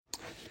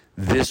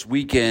This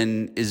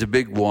weekend is a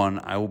big one.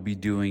 I will be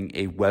doing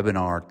a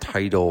webinar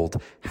titled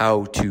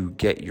How to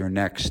Get Your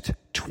Next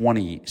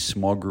 20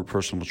 Small Group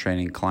Personal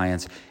Training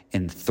Clients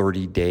in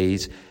 30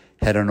 Days.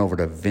 Head on over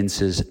to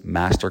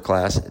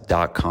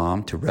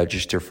vincesmasterclass.com to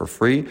register for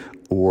free,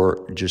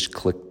 or just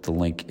click the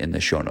link in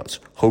the show notes.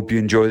 Hope you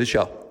enjoy the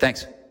show.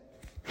 Thanks.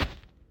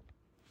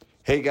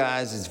 Hey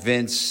guys, it's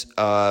Vince.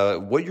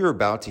 What you're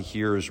about to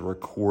hear is a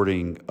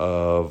recording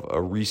of a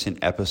recent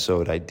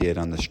episode I did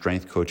on the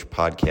Strength Coach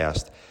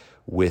podcast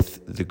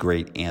with the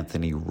great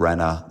Anthony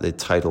Renna. The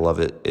title of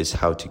it is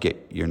How to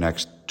Get Your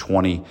Next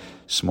 20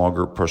 Small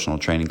Group Personal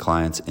Training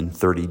Clients in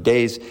 30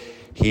 Days.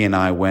 He and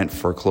I went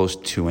for close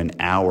to an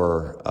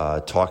hour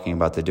talking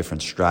about the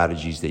different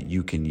strategies that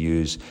you can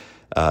use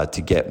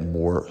to get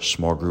more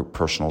small group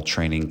personal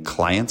training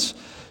clients.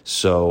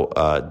 So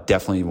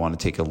definitely want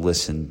to take a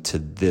listen to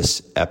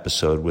this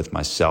episode with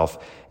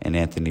myself and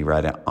Anthony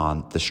Renna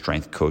on the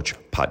Strength Coach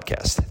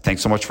podcast.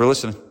 Thanks so much for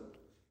listening.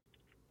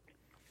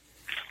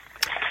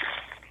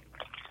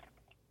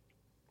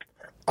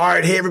 All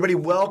right. Hey, everybody.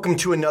 Welcome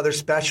to another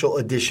special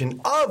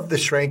edition of the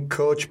Strength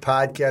Coach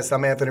podcast.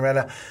 I'm Anthony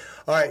Renna.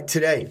 All right.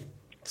 Today,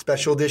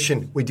 special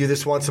edition. We do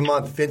this once a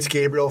month. Vince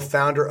Gabriel,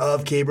 founder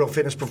of Gabriel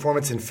Fitness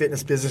Performance and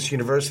Fitness Business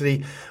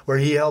University, where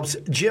he helps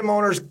gym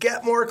owners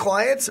get more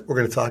clients. We're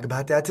going to talk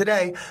about that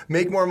today.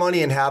 Make more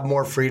money and have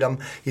more freedom.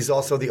 He's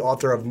also the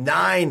author of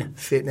 9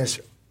 fitness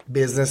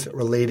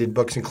business-related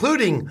books,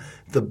 including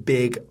the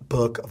Big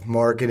Book of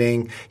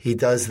Marketing. He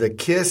does the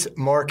KISS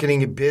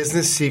Marketing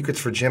Business Secrets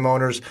for Gym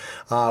Owners,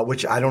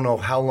 which I don't know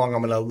how long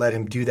I'm going to let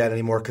him do that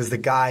anymore because the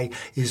guy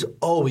is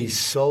always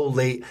so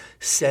late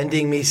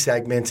sending me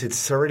segments.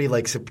 It's already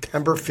like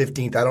September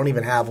 15th. I don't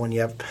even have one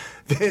yet.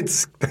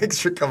 Vince, thanks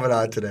for coming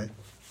on today.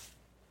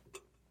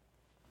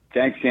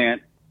 Thanks,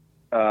 Ant.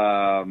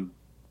 I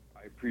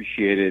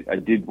appreciate it. I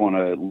did want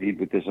to lead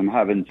with this. I'm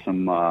having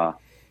some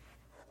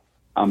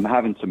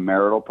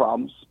marital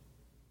problems,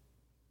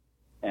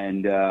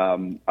 and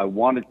I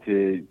wanted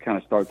to kind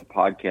of start the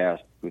podcast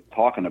with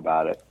talking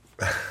about it.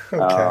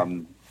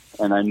 Okay.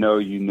 And I know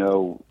you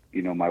know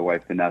my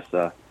wife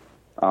Vanessa,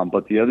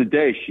 but the other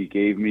day she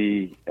gave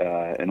me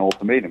an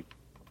ultimatum,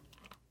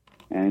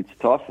 and it's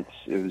tough.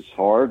 It was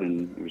hard,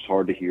 and it was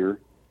hard to hear.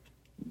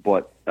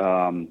 But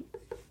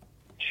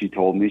she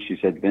told me, she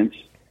said, Vince,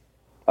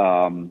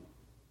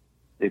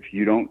 if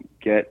you don't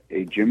get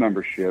a gym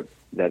membership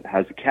that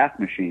has a calf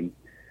machine,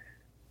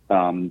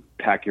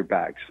 pack your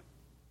bags.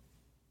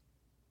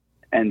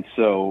 And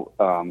so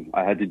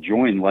I had to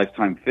join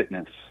Lifetime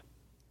Fitness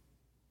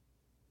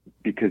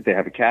because they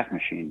have a calf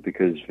machine,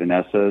 because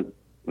Vanessa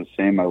was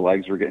saying my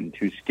legs were getting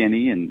too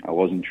skinny and I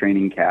wasn't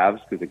training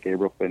calves because at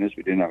Gabriel Fitness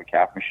we didn't have a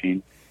calf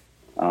machine.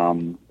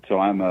 So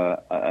I'm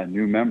a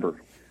new member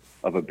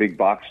of a big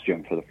box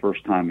gym for the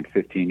first time in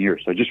 15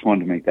 years. So I just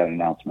wanted to make that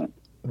announcement.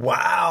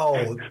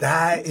 Wow.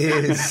 That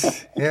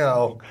is,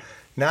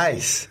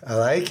 nice. I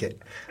like it.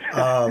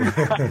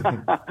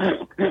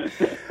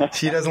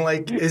 She doesn't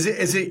like.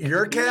 Is it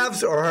your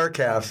calves or her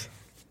calves?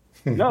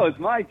 No, it's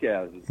my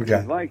calves. Okay.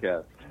 It's my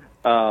calves.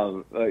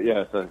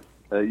 Yeah. So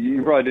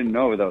you probably didn't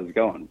know where that was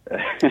going.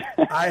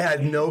 I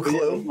had no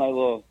clue. That's my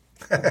little.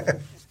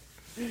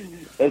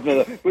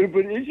 But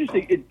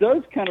interesting. It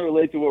does kind of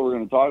relate to what we're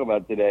going to talk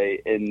about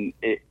today. And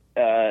it,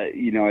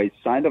 I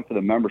signed up for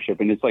the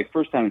membership, and it's like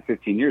first time in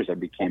 15 years I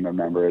became a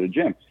member at a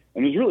gym,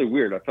 and it was really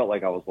weird. I felt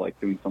like I was like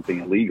doing something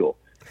illegal.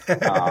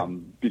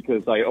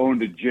 Because I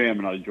owned a gym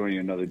and I was joining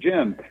another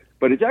gym.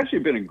 But it's actually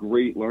been a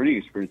great learning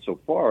experience so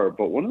far.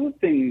 But one of the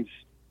things,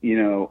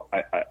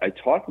 I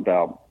talk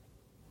about,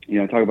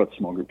 I talk about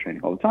small group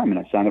training all the time, and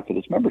I sign up for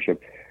this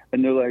membership.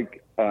 And they're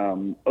like,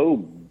 oh,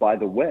 by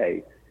the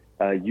way,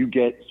 you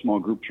get small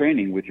group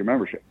training with your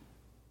membership.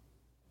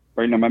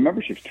 Right now, my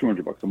membership's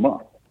 $200 a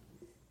month.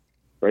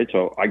 Right,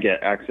 so I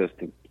get access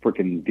to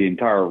freaking the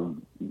entire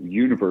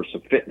universe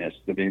of fitness.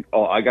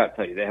 I got to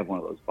tell you, they have one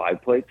of those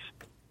 5 plates.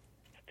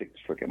 It's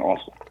freaking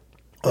awesome.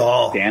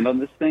 Stand on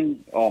this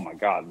thing. Oh my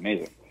God,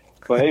 amazing.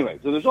 But anyway,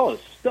 so there's all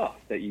this stuff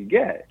that you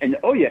get, and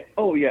oh yeah,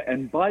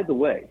 and by the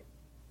way,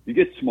 you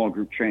get small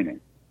group training.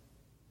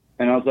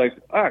 And I was like,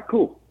 all right,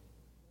 cool.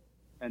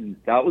 And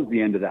that was the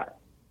end of that.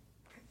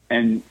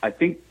 And I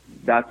think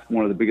that's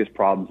one of the biggest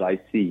problems I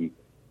see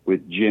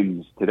with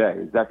gyms today.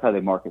 Is that's how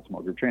they market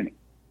small group training.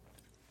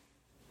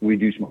 We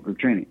do small group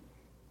training.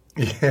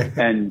 Yeah.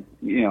 And,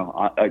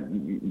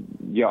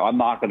 I'm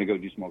not going to go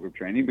do small group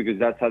training because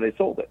that's how they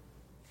sold it.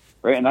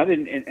 Right. And I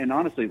didn't, and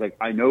honestly, like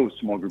I know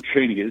small group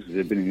training is, because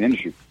I've been in the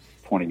industry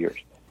for 20 years.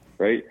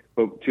 Right.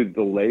 But to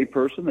the lay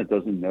person that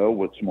doesn't know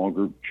what small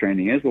group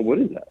training is, well, what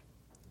is that?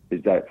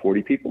 Is that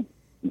 40 people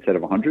instead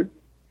of 100?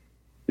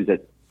 Is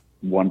that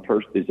one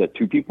person? Is that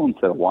 2 people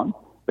instead of 1?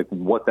 Like,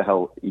 what the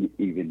hell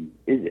even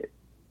is it?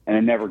 And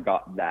I never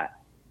got that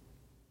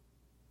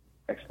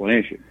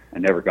explanation. I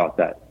never got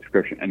that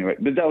description. Anyway,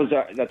 but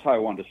that's how I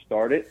wanted to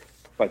start it,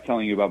 by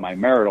telling you about my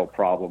marital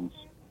problems.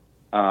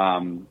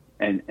 But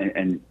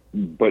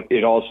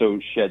it also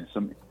shines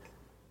some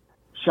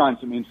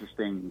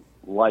interesting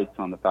lights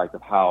on the fact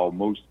of how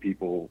most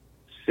people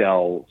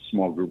sell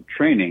small group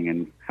training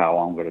and how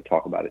I'm going to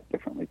talk about it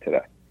differently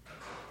today.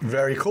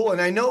 Very cool.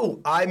 And I know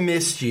I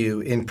missed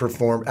you at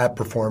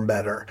Perform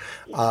Better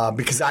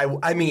because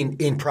I mean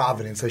in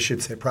Providence, I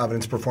should say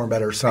Providence Perform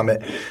Better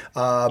Summit.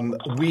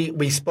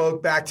 We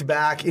spoke back to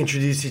back,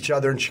 introduced each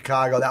other in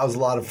Chicago. That was a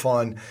lot of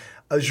fun.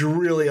 I was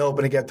really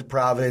hoping to get to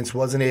Providence,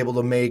 wasn't able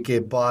to make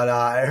it, but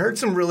I heard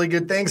some really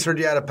good things. Heard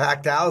you had a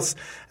packed house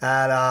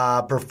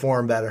at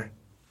Perform Better.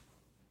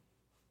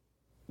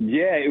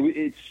 Yeah,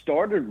 it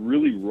started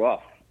really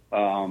rough.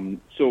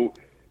 So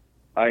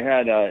I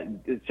had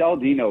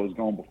Saladino was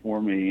going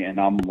before me, and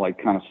I'm like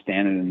kind of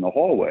standing in the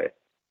hallway,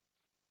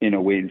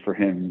 waiting for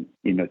him,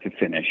 to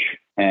finish.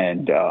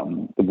 And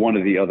one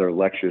of the other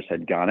lectures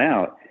had gone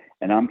out,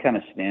 and I'm kind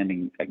of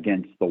standing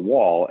against the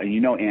wall.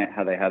 And Ant,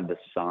 how they have the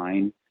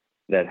sign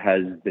that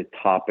has the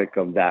topic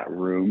of that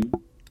room.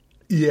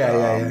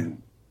 Yeah.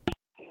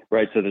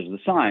 Right. So there's the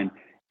sign,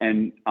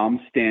 and I'm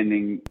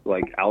standing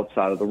like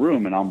outside of the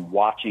room, and I'm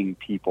watching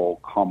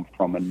people come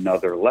from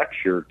another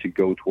lecture to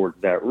go towards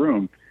that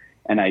room.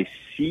 And I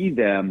see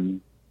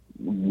them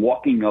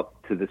walking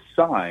up to the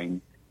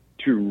sign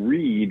to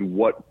read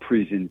what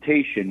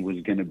presentation was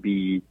going to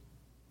be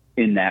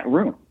in that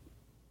room.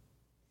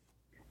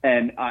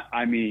 And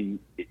I mean,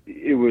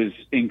 it was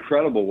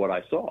incredible what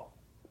I saw.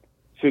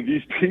 So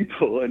these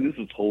people, and this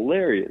is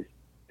hilarious,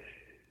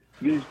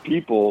 these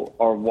people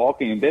are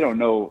walking and they don't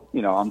know,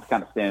 I'm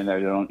kind of standing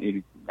there.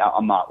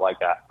 I'm not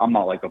like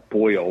a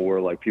Boyle where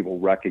like people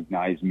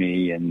recognize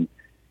me and,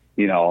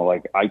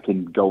 like I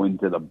can go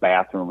into the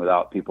bathroom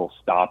without people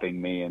stopping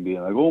me and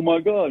being like, oh my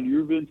God,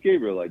 you're Vince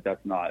Gabriel. Like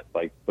that's not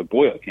like, but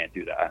Boyle can't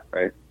do that.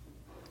 Right.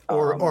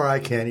 Or I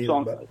can't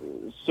either.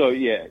 So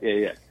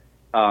yeah.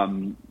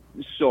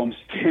 So I'm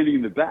standing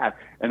in the back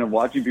and I'm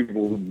watching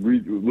people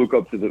walk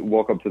up to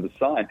the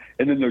sign,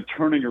 and then they're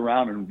turning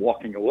around and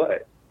walking away.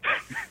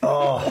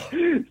 Oh.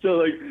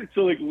 So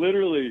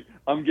literally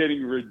I'm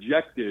getting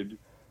rejected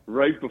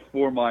right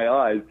before my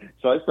eyes.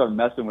 So I start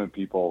messing with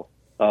people.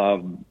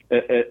 And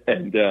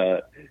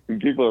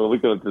people are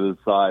looking up to the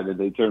side and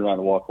they turn around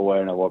and walk away,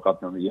 and I walk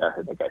up to them and I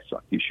heard that guy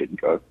sucked. You shouldn't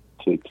go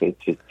to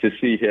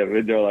see him.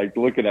 And they're like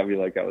looking at me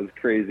like I was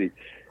crazy.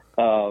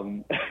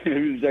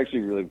 It was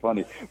actually really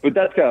funny, but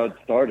that's how it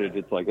started.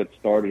 It's like it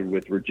started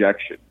with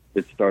rejection.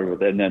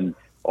 And then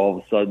all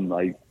of a sudden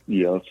I,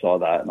 saw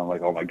that, and I'm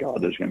like, oh my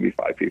God, there's going to be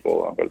 5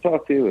 people I'm going to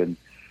talk to, and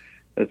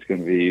that's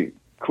going to be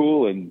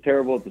cool and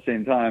terrible at the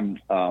same time.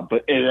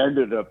 But it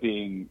ended up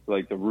being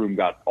like the room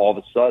got all of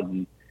a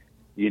sudden,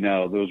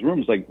 those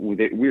rooms like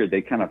weird.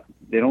 They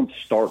don't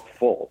start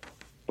full,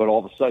 but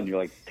all of a sudden you're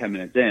like 10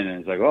 minutes in, and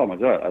it's like, oh my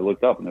God, I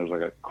looked up and there was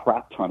like a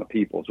crap ton of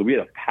people. So we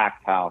had a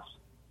packed house.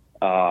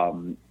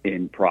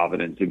 In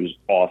Providence. It was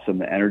awesome.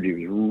 The energy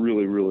was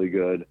really, really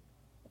good.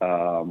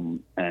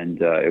 And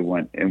it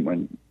went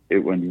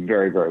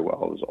very, very well.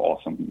 It was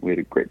awesome. We had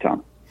a great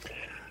time.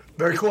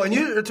 Very cool. And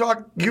you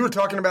were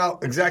talking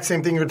about exact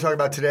same thing you were talking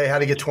about today, how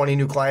to get 20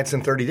 new clients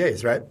in 30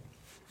 days, right?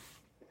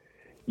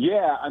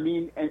 Yeah, I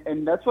mean,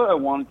 and that's what I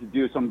wanted to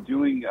do. So I'm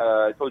doing,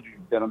 I told you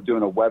that I'm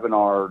doing a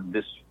webinar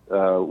this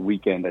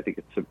weekend. I think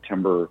it's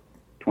September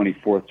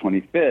 24th,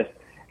 25th.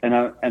 And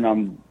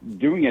I'm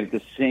doing it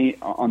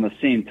on the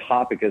same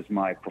topic as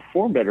my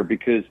Perform Better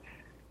because,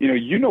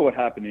 you know what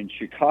happened in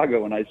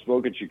Chicago when I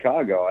spoke in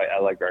Chicago.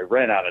 I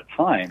ran out of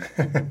time,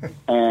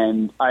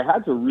 and I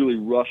had to really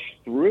rush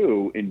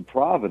through in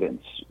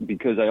Providence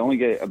because I only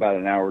get about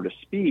an hour to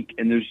speak,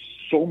 and there's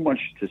so much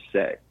to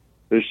say.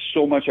 There's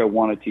so much I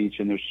want to teach,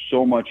 and there's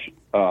so much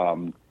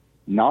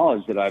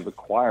knowledge that I've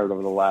acquired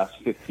over the last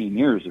 15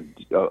 years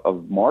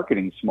of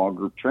marketing small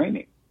group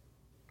training.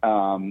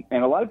 And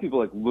a lot of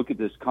people look at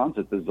this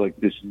concept as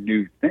this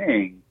new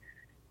thing.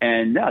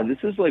 And no, this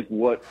is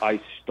what I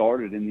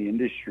started in the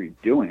industry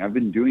doing. I've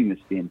been doing this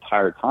the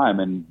entire time,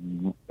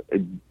 and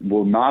it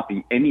will not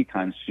be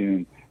anytime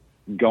soon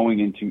going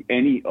into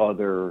any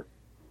other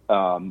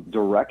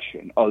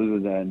direction other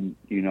than,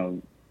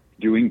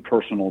 doing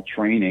personal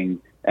training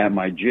at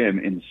my gym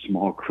in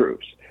small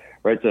groups,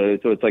 right? So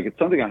it's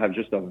something I have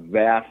just a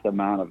vast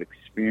amount of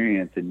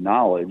experience and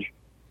knowledge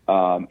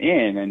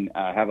and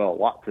I have a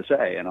lot to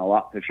say and a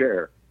lot to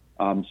share.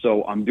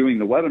 So I'm doing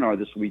the webinar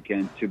this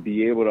weekend to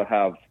be able to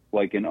have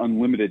an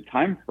unlimited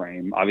time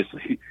frame.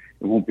 Obviously,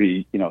 it won't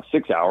be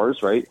 6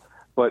 hours, right?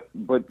 But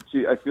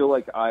I feel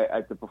like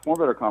at the Perform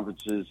Better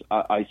conferences,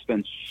 I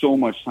spend so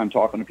much time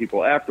talking to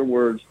people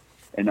afterwards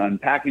and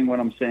unpacking what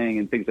I'm saying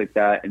and things like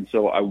that. And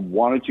so I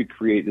wanted to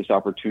create this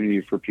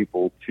opportunity for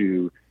people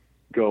to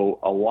go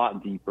a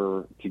lot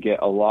deeper, to get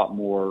a lot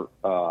more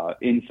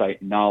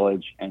insight,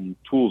 knowledge, and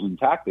tools and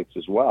tactics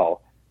as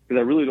well. Because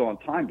I really don't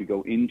have time to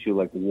go into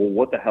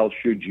what the hell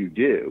should you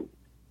do,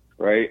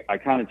 right? I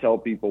kind of tell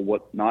people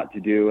what not to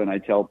do, and I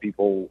tell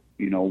people,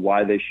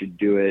 why they should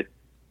do it.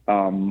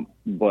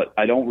 But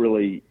I don't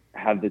really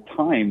have the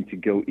time to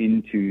go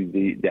into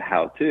the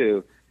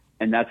how-to,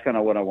 and that's kind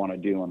of what I want to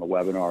do on the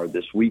webinar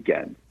this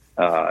weekend.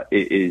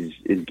 Is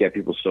get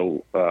people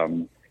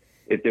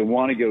if they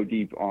want to go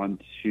deep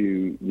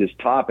onto this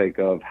topic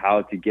of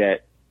how to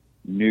get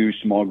new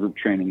small group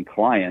training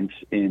clients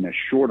in a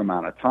short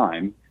amount of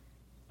time,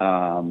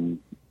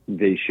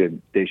 they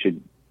should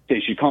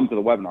come to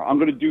the webinar. I'm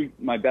going to do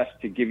my best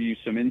to give you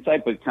some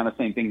insight, but kind of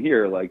same thing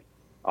here. Like,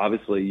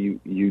 obviously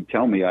you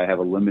tell me I have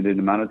a limited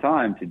amount of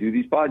time to do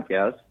these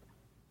podcasts,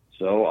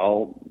 so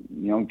I'll,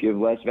 give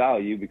less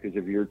value because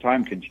of your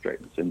time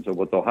constraints. And so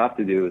what they'll have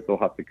to do is they'll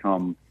have to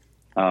come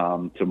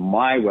to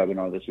my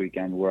webinar this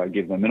weekend, where I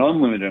give them an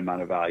unlimited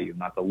amount of value,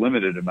 not the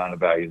limited amount of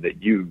value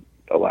that you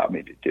allow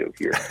me to do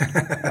here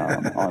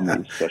on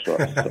these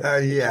special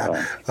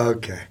episodes.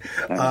 Okay.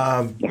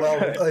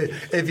 Well,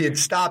 if you'd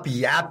stop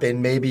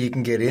yapping, maybe you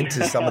can get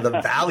into some of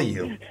the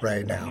value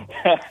right now.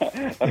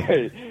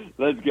 Okay,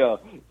 let's go.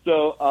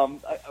 So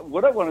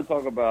what I want to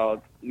talk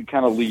about,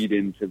 kind of lead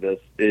into this,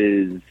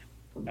 is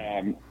so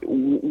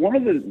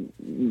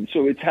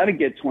it's how to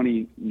get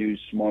 20 new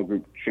small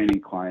group training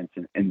clients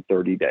in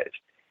 30 days.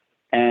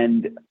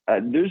 And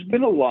there's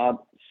been a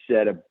lot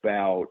said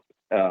about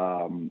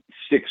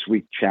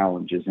 6-week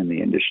challenges in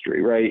the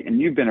industry, right?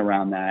 And you've been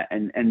around that.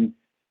 And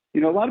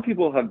a lot of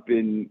people have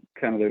been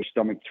kind of their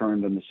stomach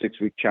turned on the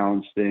 6-week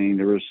challenge thing.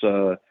 There was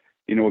a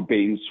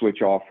bait and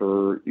switch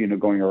offer,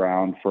 going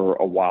around for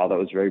a while that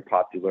was very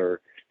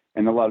popular.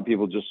 And a lot of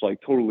people just like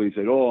totally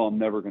said, oh, I'm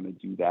never going to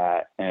do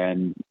that.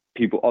 And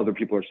other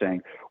people are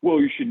saying,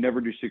 well, you should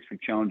never do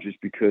 6-week challenges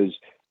because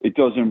it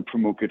doesn't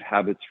promote good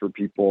habits for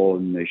people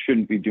and they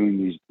shouldn't be doing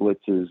these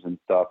blitzes and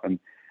stuff. And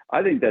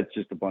I think that's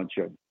just a bunch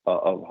of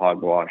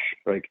hogwash.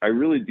 Like, I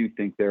really do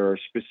think there are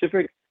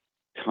specific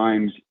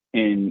times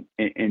in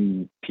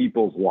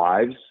people's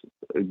lives,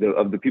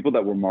 of the people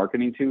that we're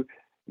marketing to,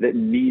 that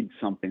need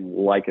something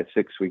like a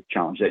 6-week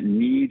challenge, that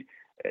need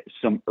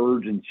some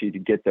urgency to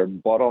get their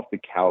butt off the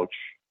couch,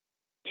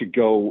 to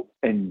go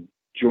and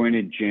join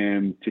a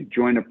gym, to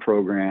join a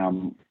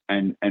program,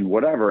 and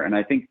whatever. And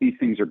I think these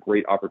things are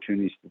great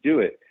opportunities to do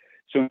it.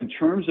 So in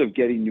terms of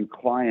getting new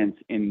clients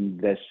in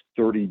this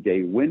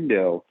 30-day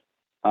window,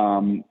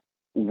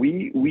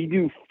 we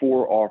do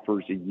 4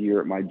 offers a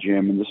year at my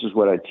gym, and this is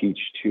what I teach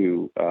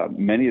to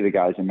many of the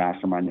guys in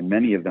Mastermind, and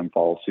many of them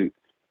follow suit.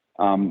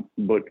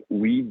 But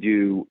we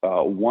do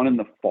one in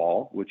the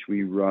fall, which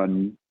we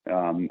run.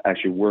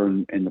 Actually, we're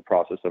in the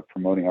process of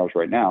promoting ours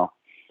right now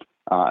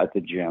at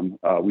the gym.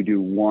 We do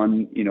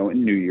one,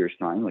 in New Year's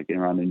time, like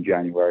around in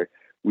January.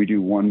 We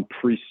do one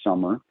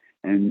pre-summer,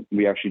 and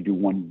we actually do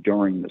one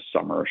during the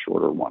summer, a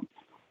shorter one.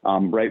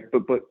 Right.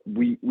 But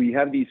we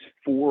have these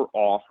 4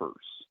 offers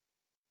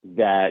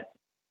that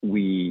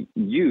we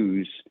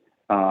use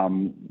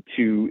and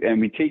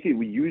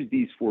we use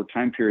these 4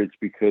 time periods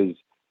because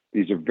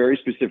these are very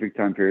specific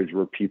time periods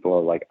where people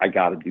are like, I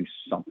got to do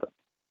something.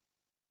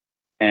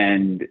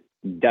 And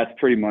that's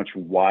pretty much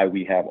why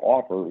we have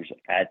offers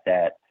at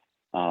that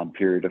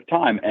period of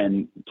time.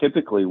 And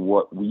typically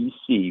what we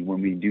see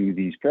when we do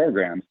these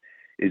programs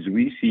is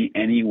we see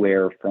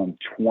anywhere from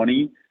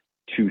 20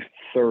 to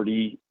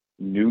 30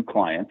 new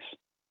clients,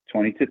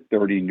 20 to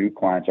 30 new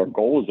clients. Our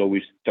goal is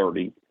always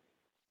 30,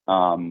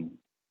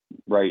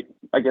 right?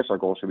 I guess our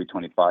goal should be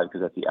 25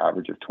 because that's the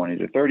average of 20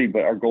 to 30,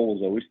 but our goal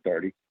is always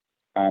 30.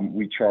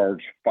 We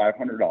charge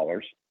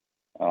 $500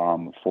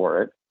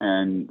 for it,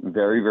 and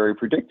very, very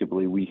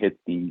predictably, we hit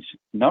these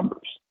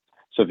numbers.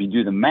 So if you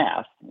do the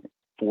math,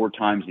 4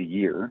 times a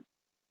year,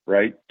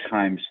 right,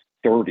 times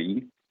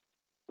 30,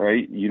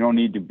 right? You don't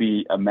need to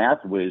be a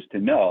math whiz to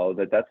know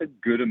that that's a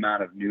good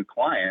amount of new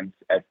clients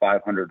at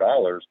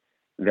 $500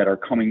 that are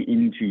coming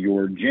into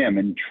your gym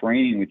and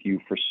training with you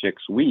for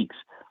 6 weeks.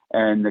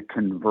 And the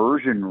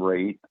conversion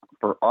rate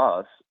for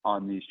us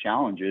on these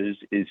challenges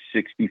is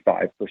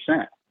 65%,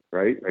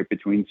 right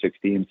between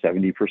 60 and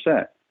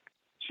 70%.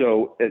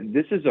 So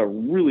this is a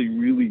really,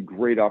 really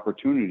great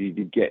opportunity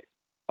to get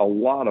a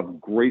lot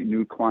of great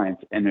new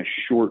clients in a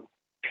short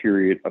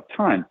period of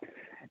time.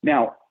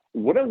 Now,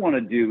 what I want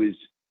to do is,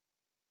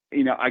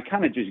 I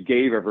kind of just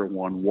gave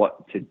everyone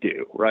what to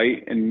do,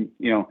 right? And,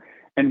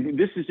 and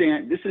this is,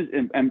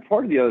 and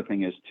part of the other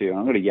thing is too,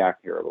 I'm going to yak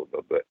here a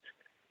little bit,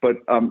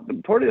 but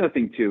part of the other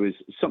thing too is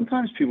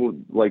sometimes people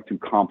like to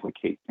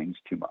complicate things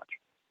too much.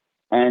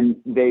 And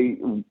they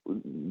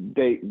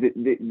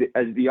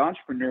as the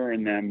entrepreneur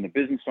in them, the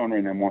business owner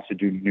in them wants to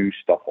do new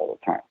stuff all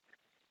the time.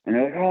 And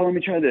they're like, oh, let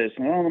me try this.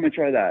 And oh, let me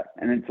try that.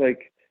 And it's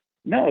like,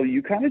 no,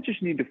 you kind of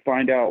just need to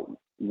find out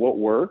what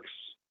works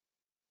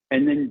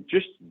and then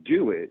just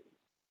do it.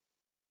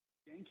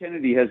 Dan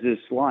Kennedy has this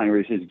line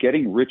where he says,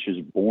 getting rich is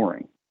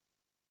boring,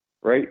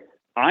 right?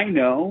 I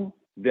know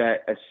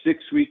that a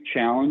 6-week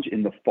challenge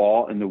in the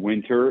fall, in the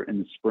winter, in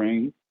the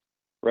spring,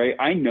 right?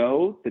 I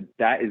know that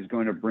that is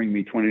going to bring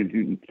me 20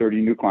 to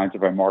 30 new clients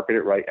if I market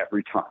it right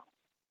every time.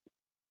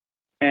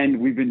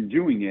 And we've been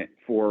doing it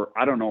for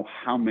I don't know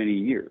how many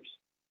years.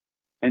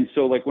 And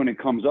so like when it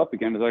comes up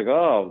again, it's like,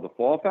 oh, the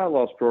fall fat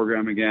loss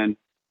program again.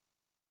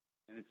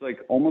 And it's like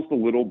almost a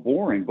little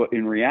boring. But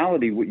in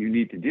reality, what you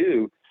need to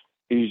do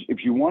is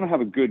if you want to have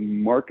a good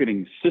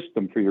marketing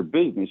system for your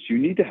business, you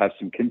need to have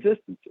some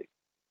consistency.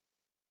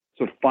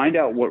 So find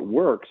out what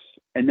works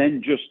and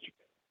then just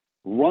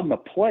run the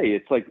play.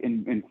 It's like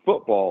in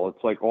football,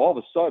 it's like all of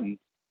a sudden,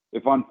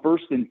 if on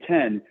 1st and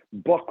 10,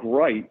 Buck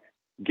Wright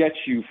gets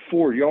you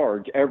 4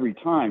 yards every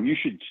time, you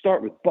should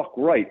start with Buck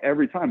Wright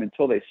every time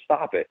until they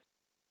stop it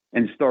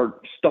and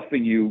start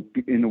stuffing you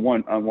in the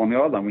one on the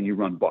other line when you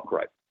run Buck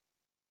Wright.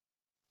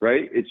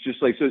 Right? It's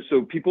just like,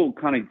 so people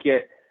kind of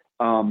get,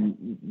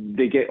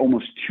 they get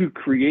almost too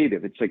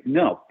creative. It's like,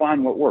 no,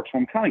 find what works.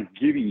 Well, I'm kind of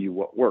giving you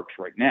what works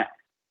right now.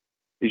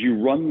 Is you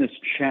run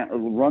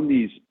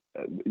these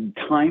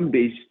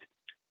time-based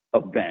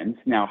events.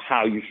 Now,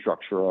 how you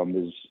structure them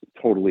is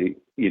totally,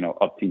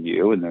 up to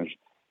you. And there's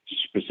a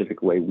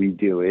specific way we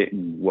do it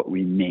and what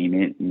we name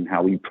it and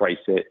how we price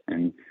it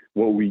and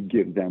what we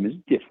give them is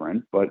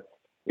different. But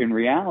in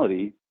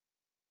reality,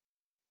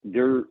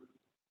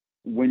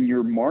 when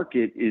your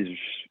market is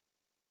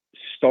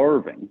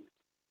starving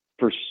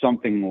for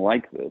something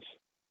like this,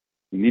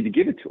 you need to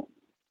give it to them.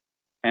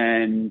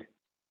 And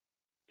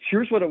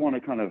here's what I want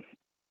to kind of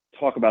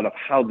talk about of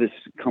how this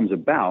comes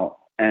about.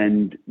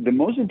 And the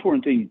most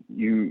important thing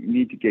you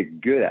need to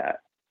get good at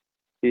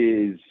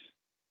is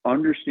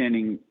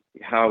understanding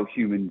how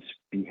humans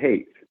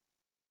behave.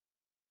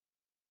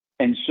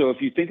 And so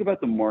if you think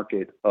about the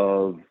market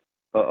of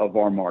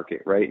our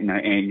market, right?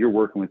 And you're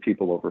working with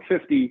people over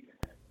 50,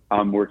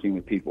 I'm working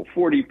with people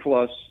 40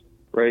 plus,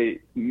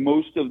 right?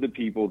 Most of the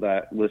people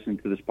that listen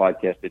to this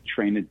podcast that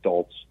train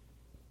adults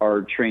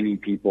are training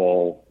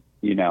people,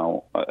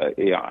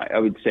 I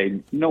would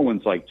say no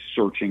one's like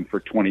searching for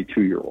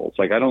 22-year-olds.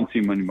 Like I don't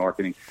see money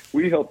marketing.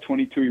 We help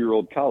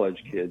 22-year-old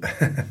college kids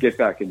get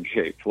back in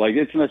shape. Like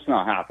that's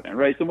not happening,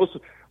 right? So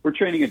we're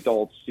training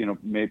adults,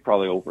 maybe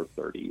probably over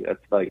 30.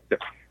 That's like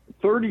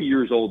 30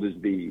 years old is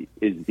the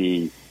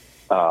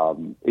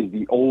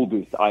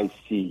oldest I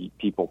see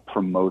people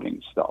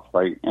promoting stuff,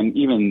 right? And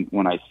even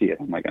when I see it,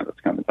 I'm like, oh,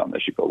 that's kind of dumb. They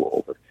should go a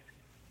little older.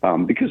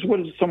 Because what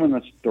is someone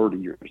that's 30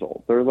 years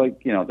old? They're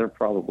like, they're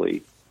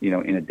probably,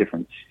 in a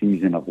different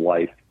season of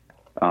life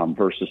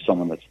versus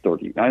someone that's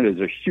 30. Now, there's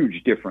a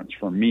huge difference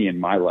for me in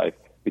my life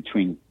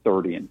between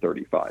 30 and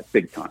 35,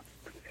 big time,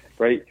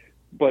 right?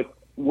 But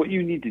what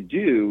you need to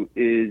do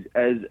is,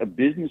 as a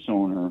business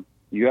owner,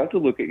 you have to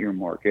look at your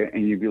market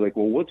and you'd be like,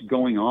 well, what's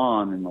going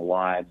on in the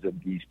lives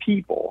of these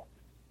people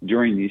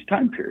during these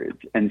time periods?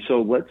 And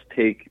so let's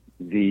take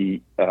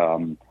the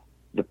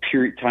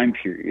time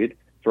period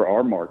for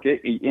our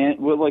market, and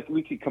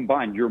we could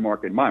combine your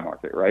market and my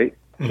market, right?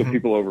 Mm-hmm. So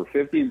people over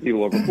 50 and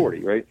people over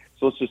 40, right?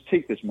 So let's just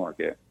take this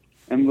market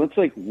and let's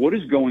what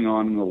is going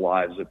on in the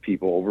lives of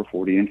people over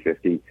 40 and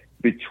 50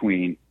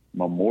 between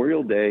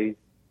Memorial Day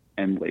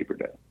and Labor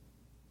Day?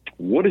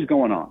 What is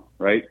going on,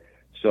 right?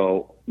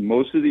 So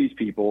most of these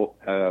people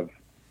have,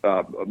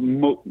 I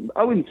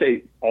wouldn't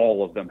say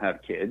all of them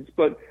have kids,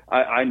 but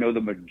I know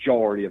the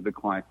majority of the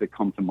clients that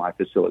come to my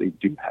facility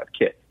do have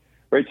kids,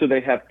 right? So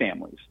they have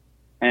families.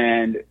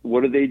 And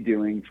what are they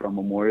doing from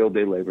Memorial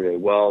Day, Labor Day?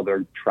 Well,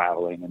 they're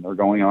traveling and they're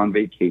going on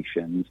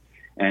vacations,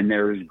 and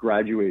there's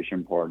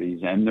graduation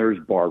parties and there's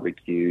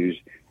barbecues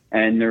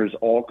and there's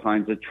all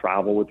kinds of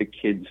travel with the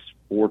kids,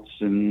 sports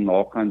and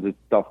all kinds of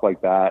stuff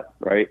like that,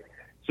 right?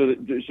 So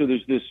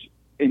there's this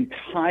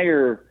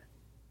entire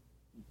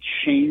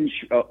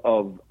change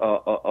of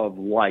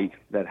life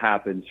that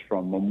happens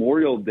from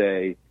Memorial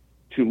Day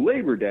to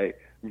Labor Day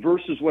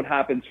versus what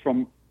happens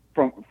from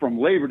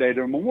Labor Day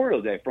to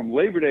Memorial Day. From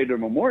Labor Day to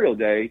Memorial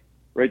Day,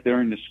 right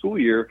during the school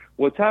year,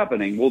 what's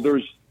happening? Well,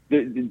 there's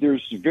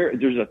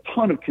a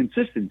ton of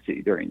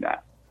consistency during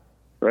that,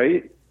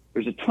 right?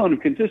 There's a ton of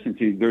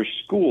consistency. There's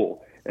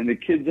school, and the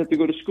kids have to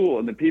go to school,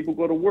 and the people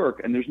go to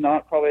work, and there's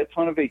not probably a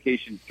ton of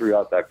vacations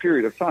throughout that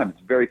period of time.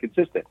 It's very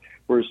consistent.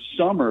 Whereas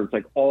summer, it's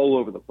like all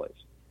over the place.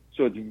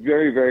 So it's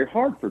very, very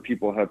hard for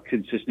people to have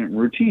consistent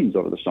routines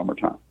over the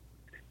summertime.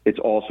 It's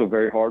also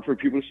very hard for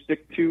people to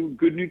stick to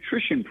good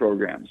nutrition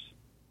programs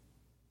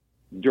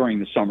during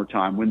the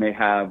summertime when they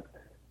have,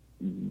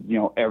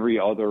 every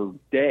other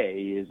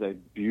day is a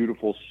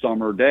beautiful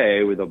summer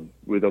day with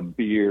a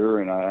beer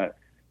and a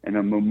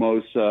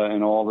mimosa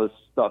and all this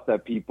stuff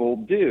that people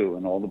do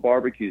and all the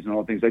barbecues and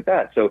all things like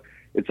that. So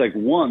it's like,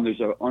 one, there's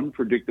an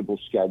unpredictable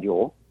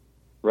schedule,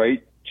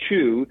 right?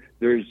 Two,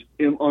 there's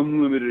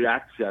unlimited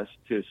access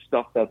to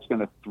stuff that's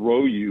going to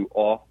throw you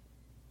off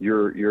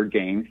your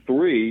game.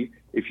 Three,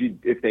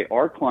 if they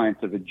are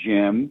clients of a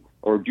gym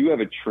or do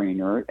have a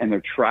trainer and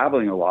they're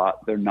traveling a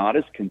lot, they're not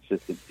as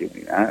consistent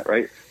doing that,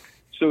 right?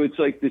 So it's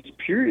like this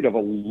period of a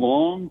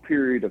long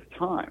period of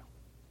time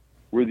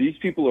where these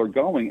people are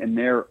going and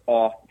they're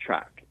off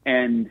track.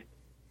 And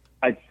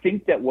I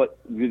think that what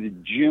the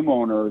gym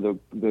owner,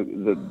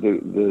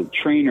 the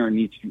trainer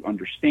needs to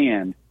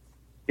understand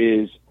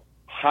is,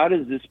 how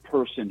does this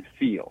person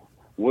feel?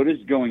 What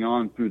is going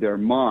on through their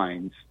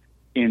minds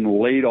in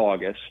late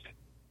August,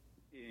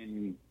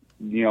 in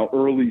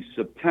early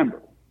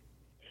September?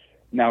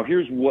 Now,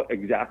 here's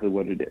exactly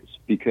what it is,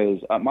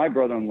 because my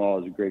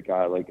brother-in-law is a great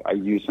guy. Like, I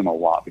use him a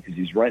lot because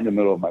he's right in the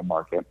middle of my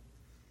market,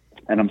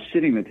 and I'm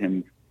sitting with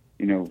him.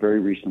 Very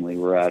recently,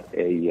 we're at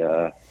we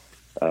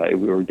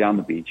were down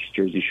the beach,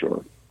 Jersey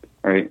Shore,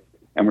 right?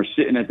 And we're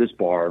sitting at this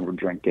bar and we're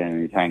drinking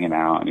and he's hanging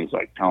out and he's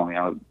like telling me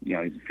how,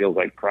 he feels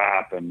like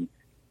crap. And,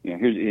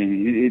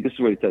 this is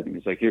what he said to me.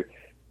 He's like,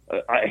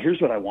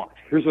 here's what I want.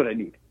 Here's what I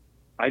need.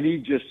 I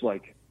need just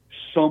like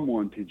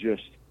someone to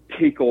just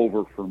take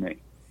over for me.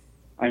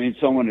 I need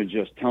someone to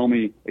just tell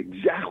me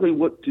exactly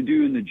what to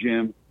do in the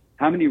gym,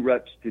 how many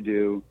reps to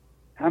do,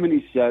 how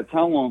many sets,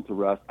 how long to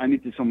rest. I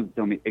need someone to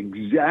tell me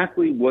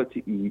exactly what to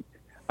eat.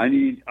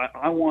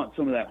 I want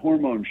some of that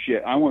hormone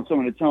shit. I want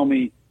someone to tell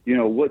me,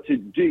 what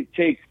to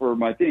take for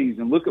my things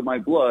and look at my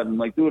blood and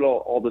like do it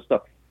all this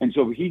stuff. And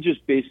so he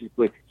just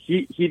basically,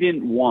 he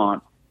didn't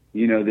want,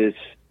 this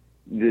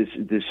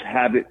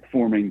habit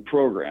forming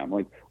program.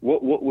 Like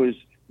what was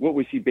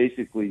he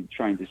basically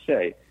trying to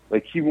say?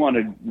 Like he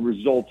wanted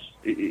results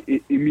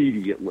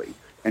immediately,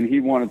 and he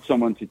wanted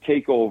someone to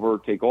take over,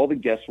 take all the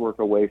guesswork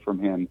away from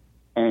him,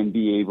 and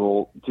be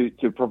able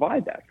to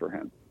provide that for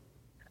him,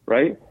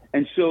 right?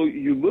 And so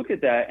you look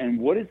at that, and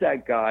what is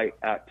that guy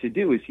apt to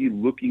do? Is he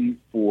looking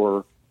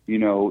for,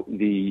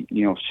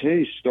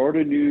 say, start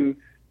a new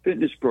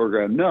fitness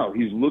program? No,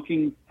 he's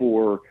looking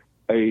for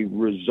a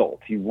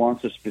result. He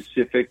wants a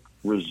specific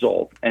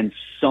result, and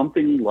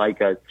something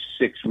like a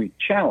 6-week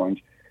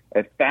challenge,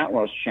 a fat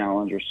loss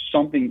challenge, or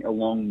something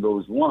along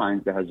those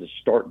lines that has a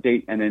start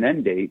date and an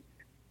end date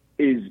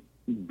is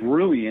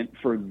brilliant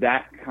for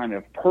that kind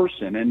of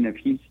person. And if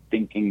he's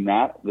thinking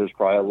that, there's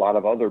probably a lot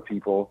of other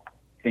people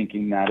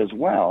thinking that as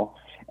well.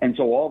 And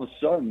so all of a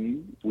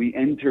sudden we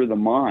enter the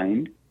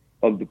mind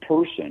of the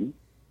person,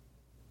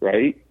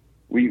 right?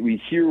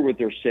 We hear what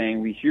they're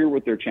saying, we hear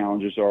what their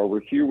challenges are,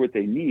 we hear what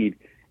they need,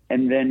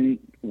 and then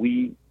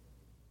we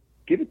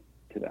give it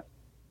to them.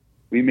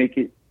 We make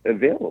it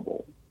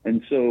available.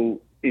 And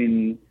so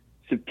in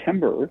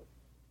September,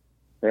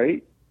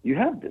 right, you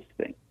have this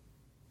thing.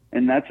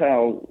 And that's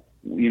how,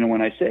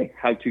 when I say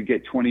how to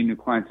get 20 new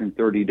clients in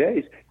 30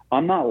 days,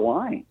 I'm not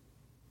lying,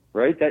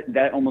 right?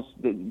 That almost,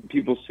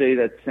 people say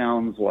that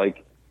sounds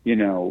like,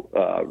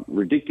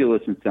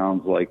 ridiculous and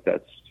sounds like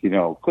that's,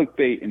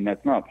 clickbait and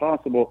that's not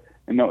possible.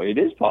 And no, it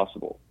is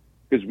possible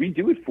because we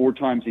do it 4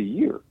 times a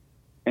year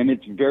and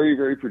it's very,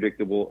 very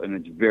predictable and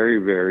it's very,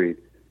 very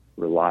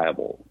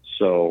reliable.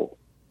 So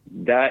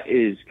that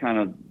is kind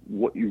of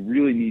what you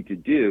really need to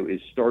do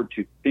is start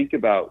to think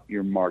about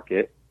your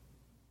market,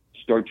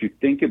 start to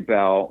think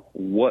about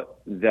what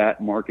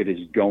that market is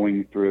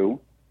going through,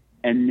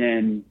 and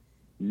then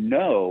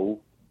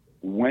know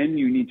when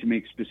you need to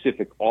make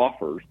specific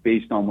offers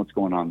based on what's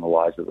going on in the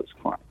lives of those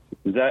clients.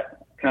 Is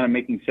that kind of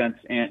making sense,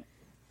 Ant?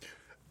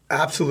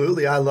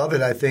 Absolutely. I love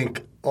it. I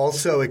think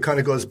also it kind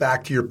of goes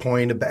back to your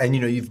point about, and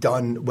you've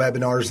done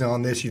webinars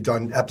on this, you've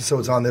done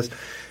episodes on this,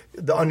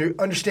 the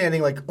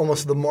understanding like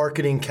almost the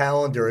marketing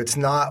calendar. It's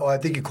not, I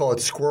think you call it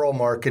squirrel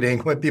marketing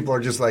when people are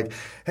just like,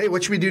 hey,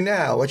 what should we do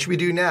now? What should we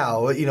do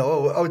now?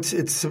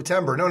 It's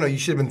September. No, you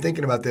should have been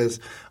thinking about this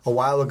a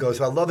while ago.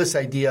 So I love this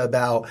idea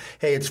about,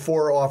 hey, it's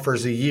 4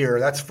 offers a year.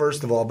 That's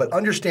first of all, but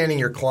understanding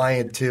your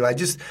client too.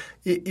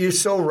 You're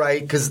so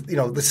right because,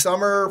 the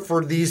summer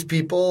for these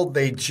people,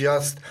 they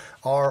just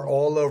are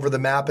all over the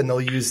map and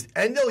they'll use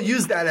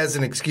that as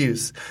an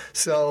excuse.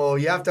 So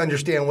you have to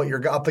understand what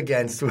you're up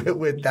against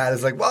with that.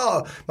 It's like,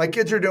 well, my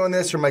kids are doing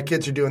this or my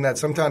kids are doing that.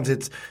 Sometimes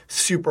it's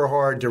super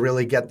hard to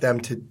really get them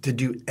to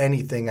do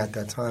anything at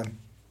that time.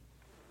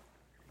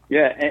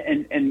 Yeah,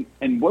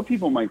 and what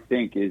people might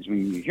think is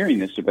when you're hearing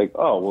this, they're like,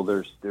 oh, well,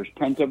 there's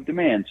pent up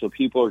demand, so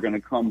people are going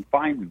to come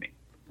find me.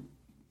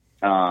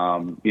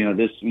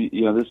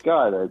 This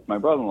guy that's my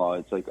brother-in-law,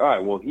 it's like, all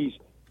right, well,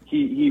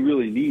 he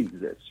really needs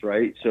this,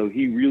 right? So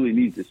he really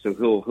needs this. So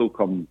he'll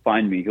come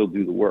find me. He'll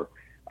do the work.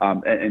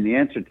 And the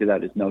answer to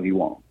that is no, he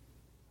won't.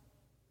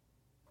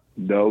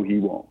 No, he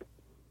won't.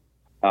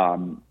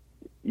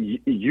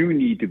 You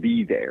need to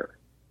be there.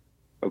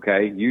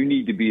 Okay. You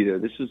need to be there.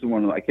 This is the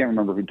one, I can't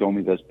remember who told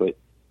me this, but,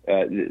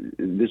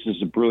 this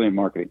is a brilliant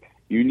marketing.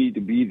 You need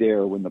to be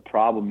there when the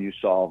problem you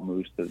solve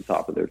moves to the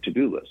top of their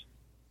to-do list.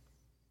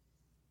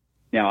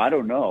 Now, I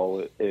don't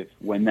know if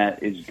when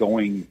that is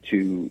going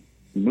to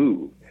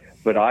move,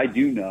 but I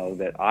do know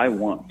that I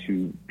want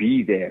to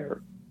be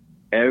there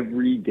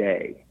every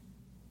day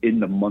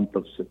in the month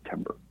of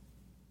September.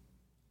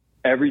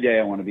 Every day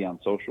I want to be on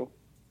social.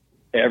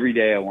 Every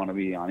day I want to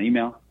be on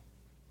email.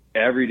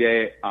 Every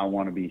day I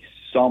want to be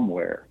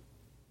somewhere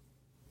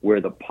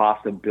where the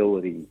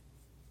possibility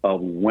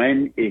of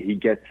when he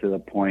gets to the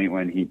point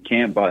when he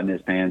can't button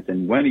his pants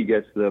and when he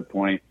gets to the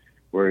point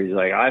where he's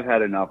like, I've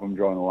had enough, I'm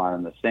drawing the line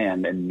in the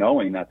sand, and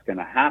knowing that's going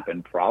to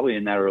happen probably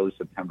in that early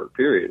September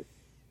period,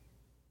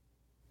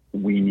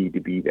 we need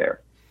to be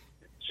there.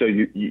 So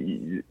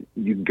you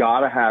got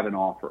to have an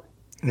offer.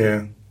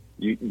 Yeah.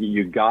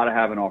 You got to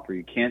have an offer.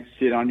 You can't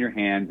sit on your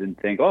hands and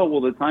think, oh,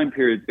 well, the time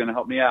period's going to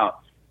help me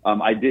out.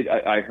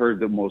 I heard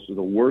the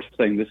worst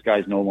thing, this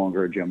guy's no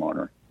longer a gym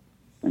owner,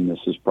 and this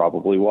is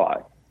probably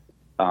why.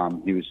 I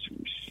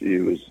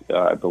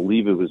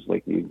believe it was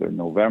like either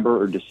November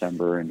or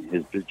December, and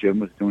his gym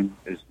was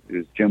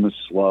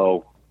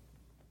slow.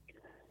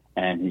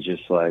 And he's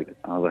just like,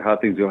 I was like, how are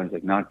things going? He's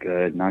like, not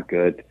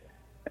good.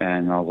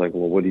 And I was like,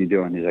 well, what are you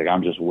doing? He's like,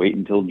 I'm just waiting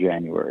until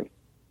January.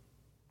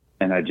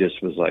 And I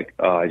just was like,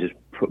 I just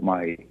put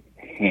my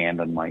hand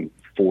on my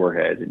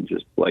forehead and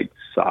just like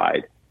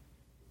sighed.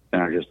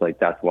 And I was just like,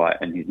 that's why.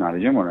 And he's not a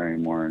gym owner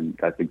anymore. And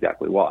that's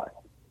exactly why.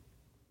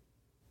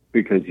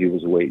 Because he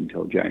was waiting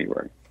until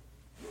January.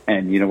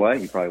 And you know what?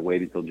 He probably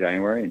waited till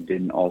January and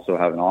didn't also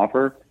have an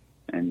offer.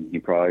 And he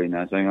probably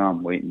now saying, oh,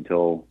 I'm waiting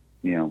until,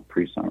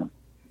 pre-summer.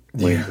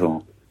 Wait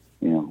until,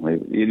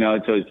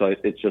 so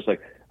it's just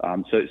like,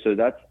 so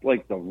that's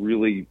like the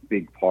really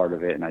big part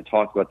of it. And I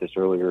talked about this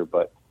earlier,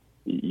 but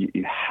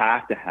you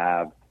have to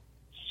have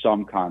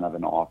some kind of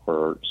an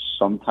offer,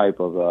 some type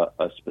of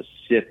a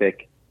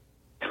specific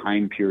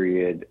time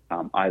period.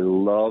 I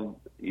love,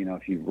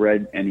 if you've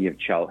read any of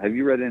have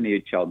you read any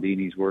of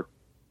Cialdini's work?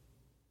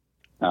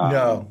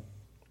 No.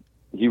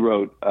 He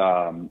wrote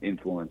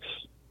Influence.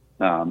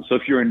 So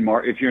if you're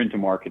into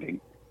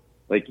marketing,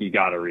 like you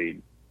got to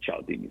read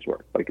Cialdini's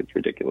work. Like it's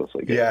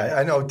ridiculously good. Yeah,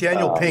 I know.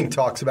 Daniel Pink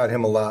talks about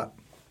him a lot.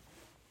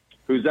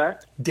 Who's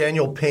that?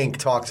 Daniel Pink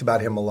talks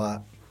about him a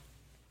lot.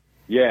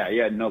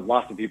 Yeah. No,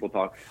 lots of people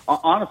talk.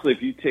 Honestly,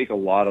 if you take a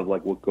lot of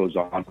like what goes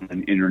on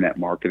in internet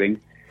marketing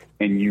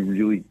and you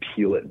really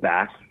peel it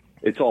back,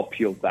 it's all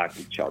peeled back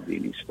to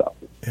Cialdini stuff.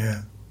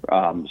 Yeah.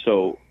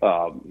 So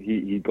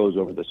he goes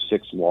over the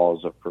 6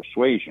 laws of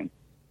persuasion,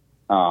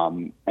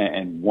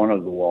 and one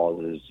of the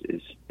laws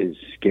is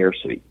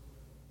scarcity.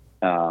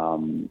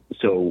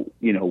 So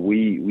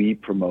we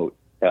promote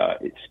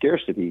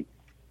scarcity,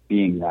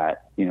 being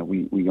that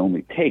we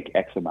only take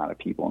X amount of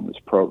people in this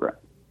program,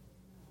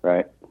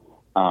 right?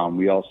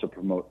 We also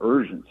promote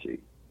urgency,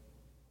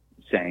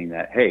 saying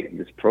that hey,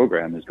 this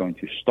program is going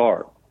to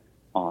start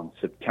on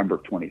September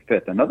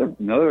 25th. Another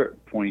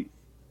mistake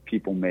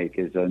people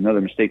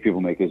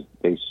make is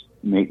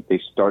they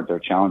start their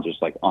challenges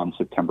like on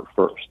September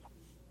 1st.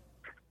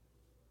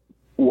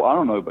 Well, I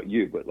don't know about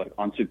you, but like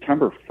on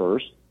September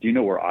 1st, do you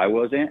know where I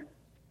was at?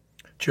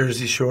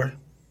 Jersey Shore.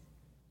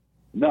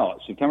 No,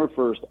 September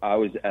 1st, I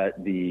was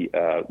at the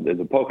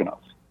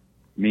Poconos.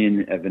 Me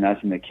and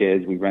Vanessa and the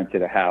kids, we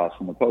rented a house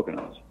in the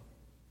Poconos,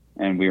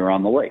 and we were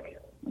on the lake,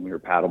 and we were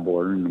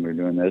paddleboarding, and we were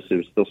doing this. It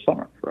was still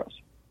summer for us,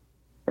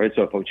 right?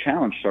 So if a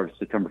challenge starts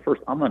September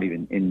 1st, I'm not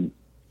even in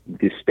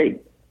this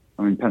state.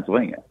 I'm in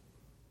Pennsylvania,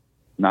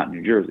 not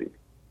New Jersey.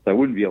 So I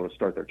wouldn't be able to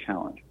start their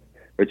challenge.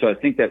 Right? So I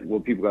think that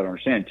what people got to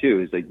understand too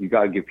is like you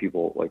got to give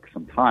people like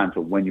some time.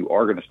 So when you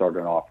are going to start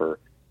an offer,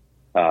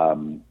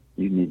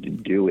 you need to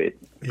do it,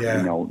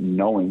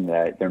 knowing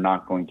that they're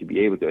not going to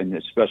be able to, and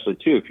especially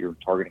too if you're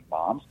targeting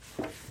moms.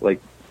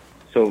 Like,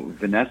 so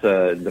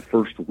Vanessa, the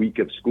first week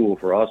of school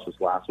for us was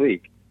last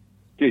week.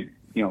 Dude,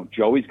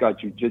 Joey's got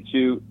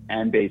jiu-jitsu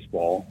and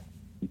baseball.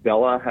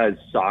 Bella has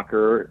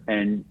soccer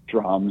and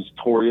drums.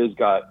 Toria's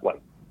got like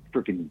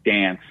freaking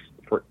dance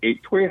for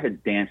 8. Toria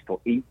had dance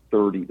till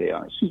 8:30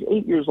 there. She's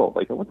 8 years old.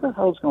 Like, what the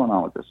hell is going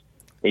on with this?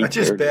 That's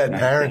just bad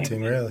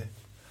parenting, really.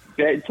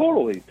 Yeah,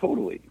 totally.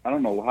 I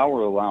don't know how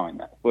we're allowing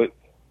that, but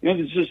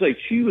it's just like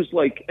she was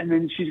like, and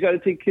then she's got to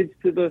take kids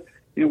to the.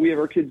 We have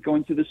our kids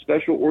going to the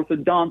special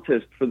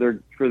orthodontist for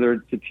their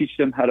to teach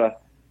them how to.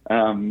 I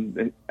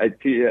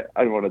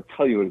don't want to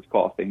tell you what it's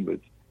costing, but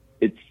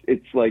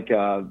it's like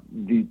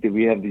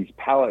we have these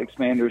palate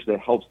expanders that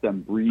helps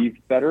them breathe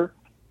better,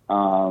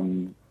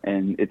 and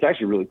it's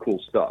actually really cool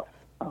stuff.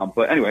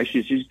 But anyway,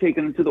 she's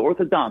taking them to the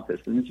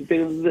orthodontist, and then she's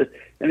taking them to this,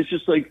 and it's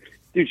just like,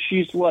 dude,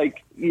 she's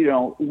like,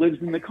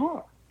 lives in the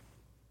car,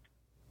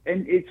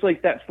 and it's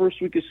like that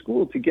first week of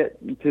school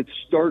to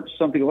start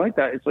something like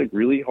that. It's like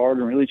really hard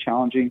and really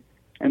challenging,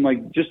 and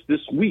like just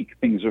this week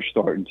things are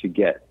starting to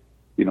get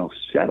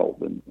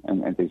settled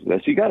and things like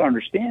that. So you got to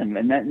understand,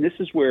 and this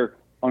is where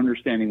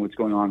understanding what's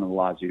going on in the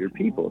lives of your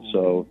people is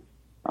so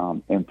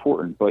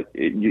important. But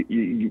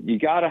you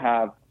got to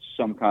have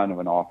some kind of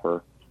an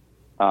offer.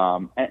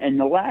 And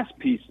the last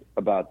piece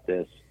about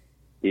this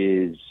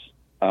is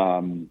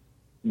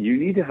you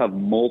need to have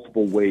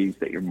multiple ways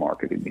that you're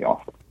marketing the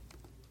offer.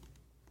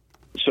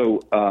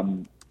 So,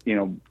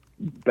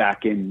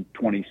 back in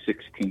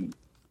 2016,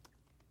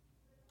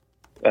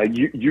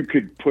 you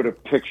could put a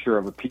picture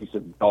of a piece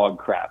of dog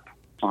crap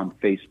on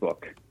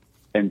Facebook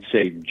and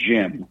say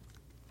gym,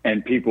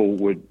 and people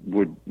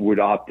would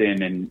opt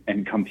in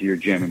and come to your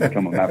gym and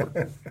become a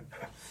member.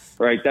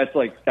 Right?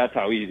 That's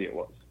how easy it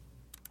was.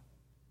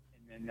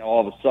 And then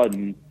all of a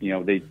sudden,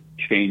 they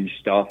change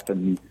stuff,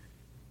 and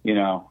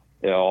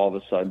all of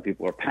a sudden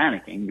people are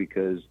panicking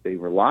because they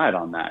relied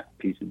on that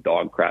piece of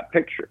dog crap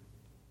picture.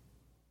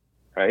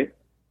 Right?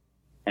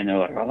 And they're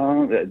like,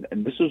 oh,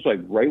 and this was like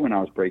right when I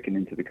was breaking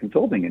into the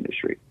consulting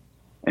industry,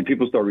 and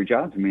people started reaching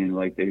out to me and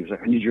like, they was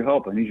like, I need your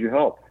help. I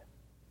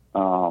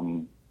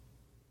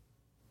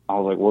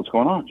was like, what's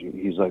going on?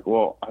 He's like,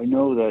 well, I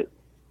know that,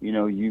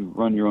 you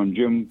run your own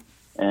gym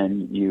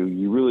and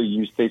you really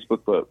use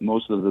Facebook, but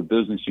most of the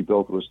business you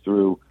built was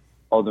through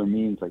other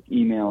means like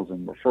emails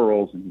and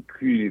referrals and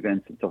community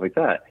events and stuff like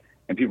that.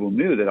 And people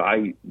knew that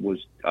I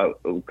was,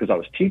 because I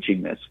was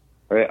teaching this,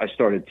 right? I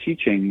started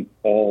teaching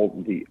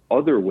all the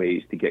other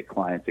ways to get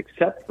clients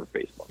except for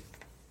Facebook.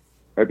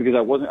 right? Because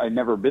I'd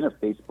never been a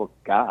Facebook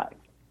guy,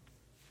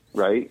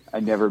 right?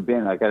 I've never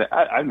been like,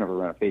 I've never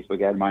run a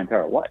Facebook ad in my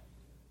entire life.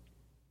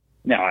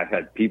 Now I've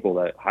had people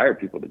that hire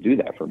people to do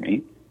that for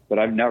me, but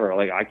I've never,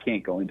 like, I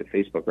can't go into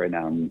Facebook right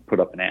now and put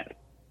up an ad.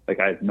 Like,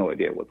 I have no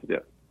idea what to do.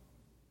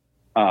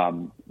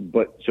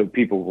 But so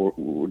people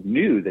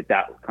knew that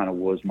kind of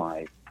was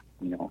my,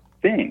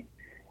 thing.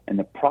 And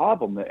the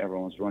problem that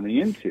everyone's running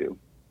into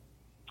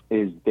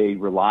is they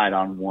relied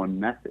on one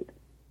method.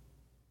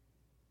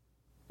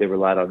 They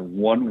relied on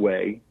one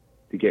way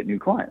to get new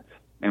clients.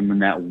 And when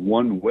that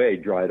one way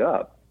dried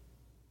up,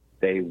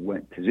 they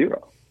went to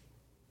zero.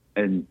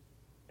 And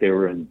they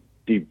were in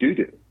deep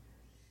doo-doo.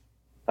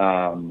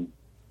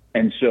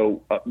 And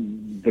so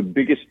the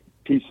biggest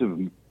piece of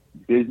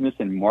business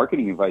and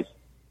marketing advice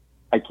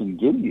I can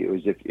give you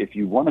is if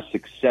you want a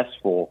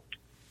successful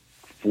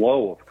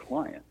flow of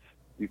clients,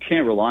 you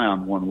can't rely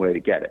on one way to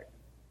get it.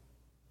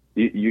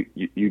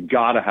 You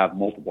got to have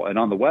multiple. And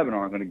on the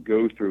webinar, I'm going to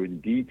go through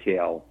in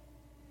detail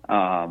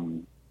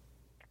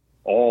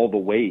all the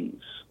ways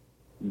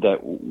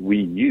that we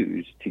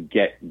use to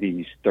get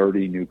these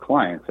 30 new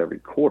clients every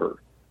quarter.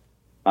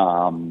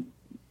 Well,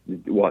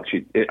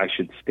 actually, I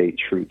should stay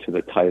true to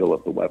the title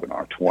of the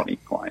webinar: 20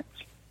 clients.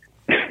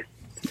 Right?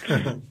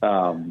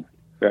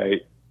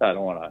 I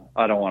don't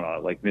want to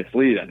like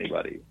mislead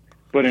anybody,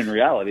 but in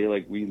reality,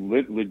 like we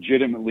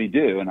legitimately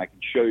do, and I can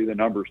show you the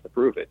numbers to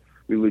prove it.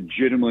 We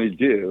legitimately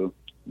do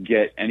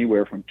get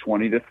anywhere from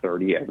 20 to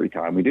 30 every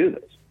time we do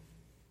this.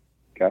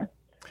 Okay,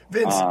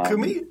 Vince, at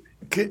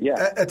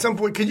some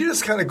point, could you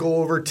just kind of go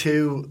over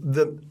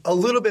to a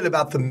little bit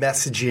about the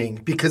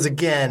messaging? Because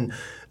again,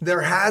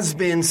 there has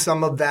been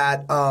some of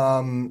that.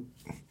 I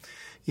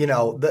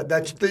know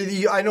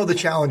the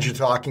challenge you're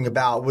talking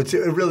about, which it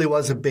really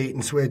was a bait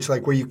and switch,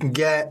 like where you can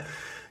get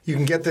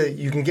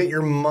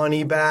your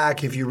money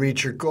back if you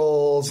reach your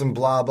goals and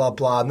blah blah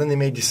blah, and then they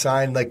made you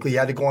sign like you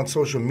had to go on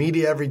social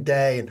media every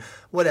day and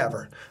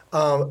whatever.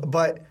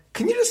 But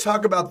can you just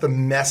talk about the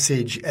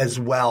message as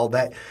well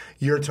that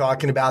you're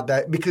talking about?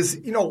 That because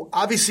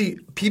obviously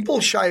people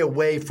shy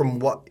away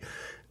from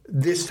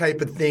this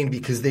type of thing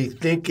because they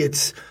think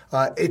it's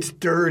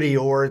dirty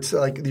or it's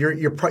like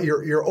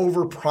you're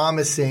over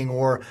promising.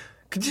 Or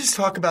could you just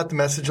talk about the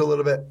message a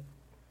little bit?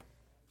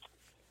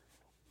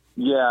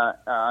 Yeah,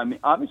 I mean,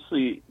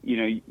 obviously,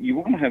 you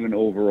want to have an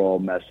overall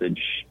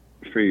message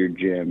for your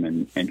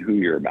gym and who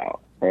you're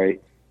about,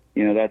 right?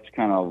 That's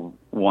kind of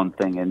one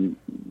thing, and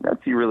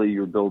that's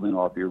you're building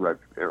off your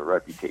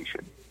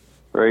reputation,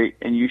 right?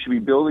 And you should be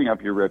building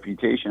up your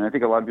reputation. I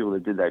think a lot of people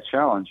that did that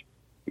challenge,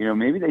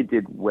 maybe they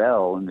did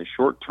well in the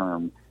short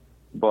term,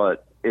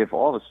 but if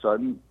all of a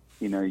sudden,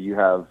 you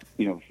have,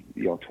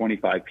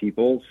 25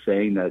 people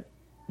saying that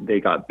they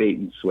got bait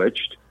and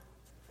switched,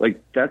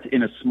 like that's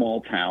in a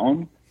small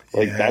town,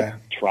 like that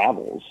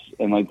travels,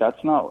 and like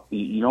that's not,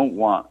 you don't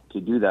want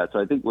to do that. So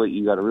I think what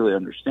you got to really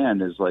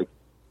understand is like,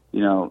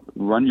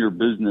 run your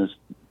business,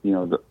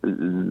 the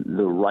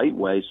right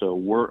way. So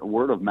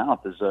word of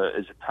mouth is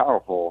a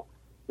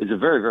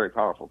very, very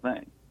powerful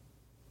thing.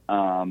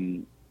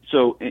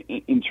 So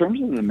in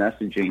terms of the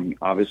messaging,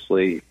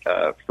 obviously,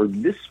 for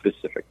this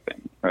specific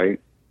thing, right,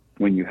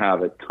 when you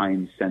have a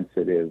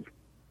time-sensitive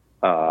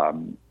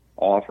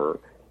offer,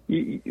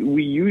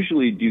 we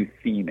usually do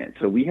theme it.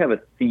 So we have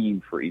a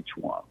theme for each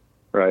one,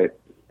 right?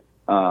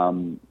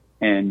 And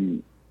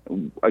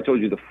I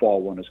told you the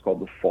fall one is called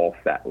the Fall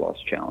Fat Loss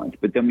Challenge,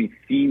 but then we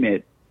theme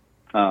it,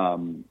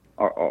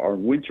 our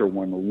winter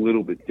one a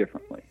little bit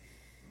differently.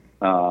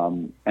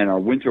 And our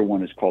winter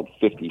one is called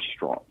 50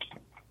 Strong.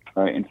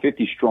 Right, and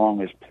 50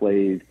 Strong is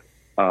played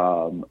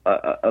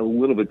a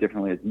little bit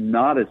differently. It's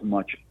not as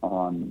much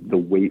on the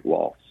weight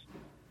loss,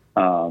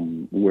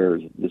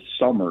 whereas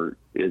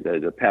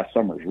the past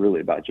summer is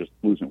really about just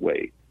losing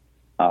weight.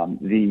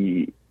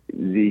 The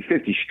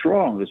 50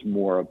 Strong is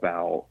more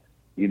about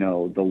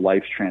the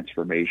life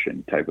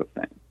transformation type of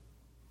thing.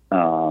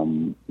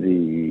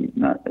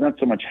 Not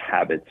so much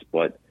habits,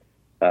 but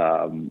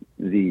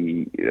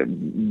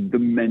the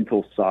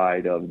mental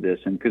side of this.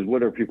 And because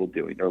what are people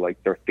doing?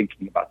 They're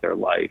thinking about their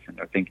life, and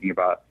they're thinking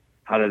about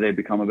how do they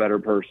become a better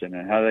person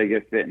and how do they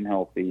get fit and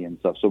healthy and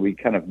stuff. So we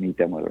kind of meet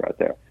them where they're out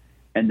there.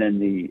 And then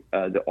the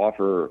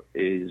offer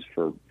is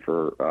for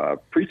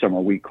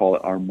pre-summer, we call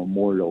it our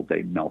Memorial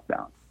Day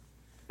Meltdown.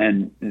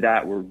 And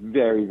that we're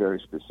very, very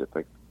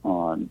specific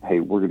on, hey,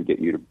 we're going to get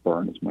you to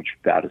burn as much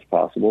fat as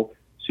possible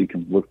so you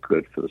can look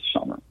good for the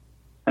summer.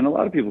 And a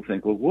lot of people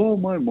think, well,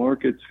 my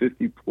market's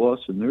 50 plus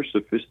and they're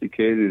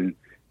sophisticated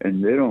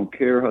and they don't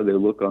care how they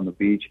look on the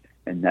beach.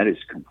 And that is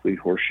complete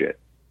horseshit.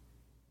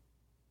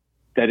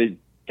 That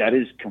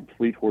is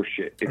complete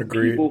horseshit. If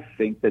Agreed. People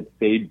think that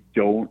they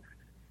don't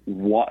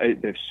want,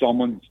 if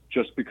someone,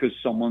 just because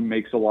someone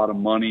makes a lot of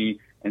money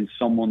and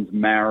someone's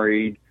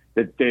married,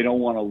 that they don't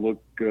want to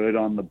look good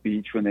on the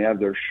beach when they have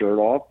their shirt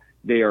off,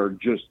 they are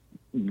just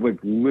like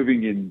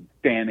living in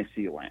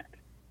fantasy land,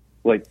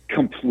 like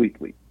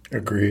completely.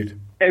 Agreed.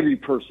 Every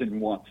person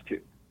wants to.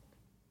 Right?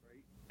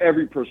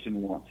 Every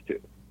person wants to,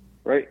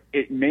 right?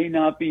 It may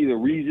not be the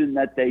reason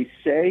that they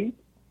say,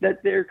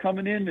 that they're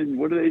coming in and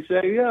what do they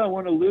say? Yeah, I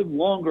want to live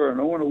longer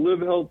and I want to live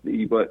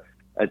healthy. But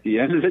at the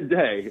end of the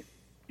day,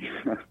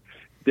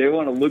 they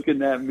want to look in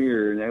that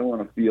mirror and they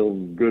want to feel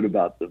good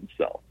about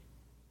themselves,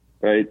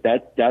 right?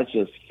 That's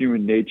just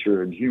human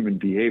nature and human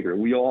behavior.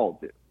 We all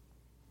do,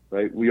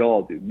 right? We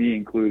all do, me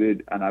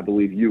included, and I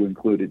believe you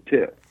included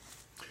too,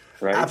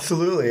 right?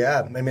 Absolutely,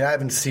 yeah. I mean, I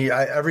haven't seen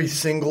every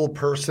single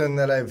person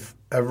that I've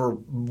ever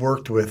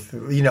worked with,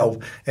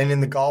 and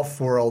in the golf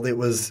world, it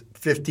was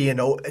 50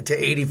 to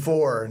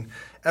 84, and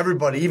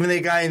everybody, even the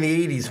guy in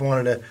the 80s,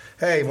 wanted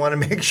to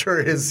make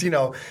sure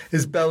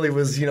his belly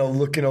was,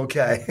 looking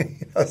okay.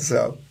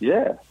 So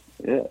yeah.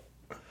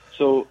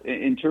 So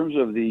in terms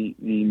of the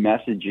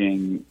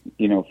messaging,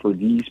 for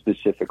these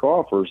specific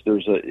offers,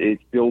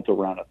 it's built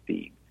around a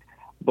theme.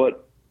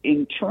 But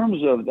in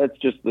terms of, that's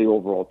just the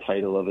overall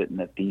title of it and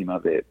the theme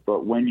of it.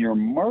 But when you're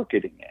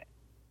marketing it,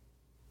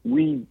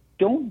 we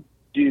don't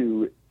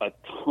do a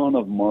ton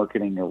of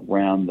marketing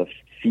around the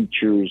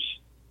features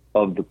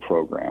of the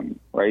program,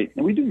 right?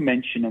 And we do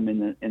mention them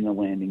in the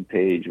landing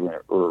page,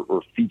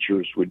 or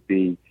features would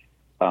be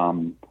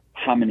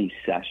how many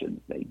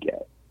sessions they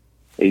get.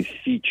 A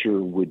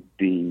feature would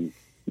be,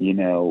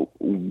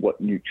 what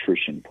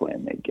nutrition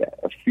plan they get.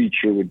 A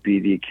feature would be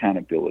the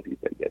accountability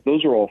they get.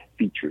 Those are all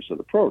features of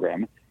the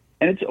program,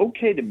 and it's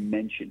okay to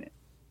mention it,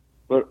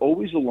 but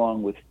always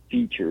along with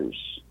features,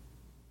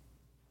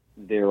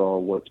 there are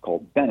what's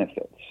called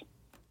benefits.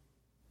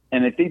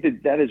 And I think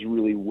that is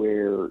really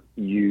where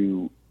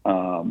you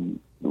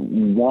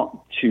want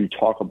to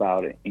talk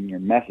about it in your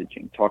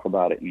messaging, talk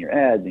about it in your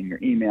ads, in your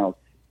emails,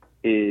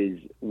 is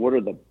what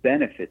are the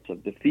benefits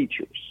of the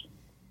features?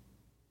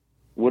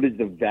 What is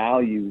the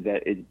value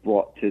that is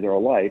brought to their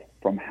life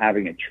from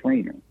having a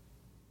trainer?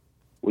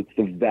 What's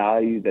the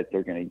value that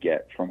they're going to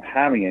get from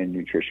having a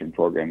nutrition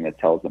program that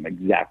tells them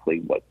exactly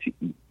what to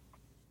eat,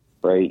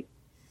 right?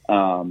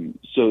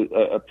 So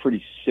a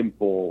pretty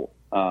simple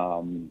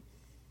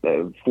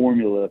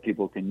formula that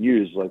people can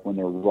use, like when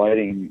they're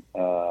writing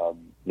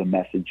the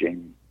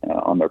messaging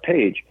on their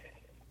page,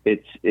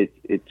 it's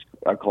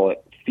I call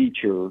it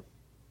feature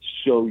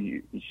so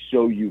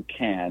you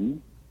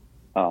can,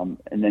 and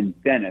then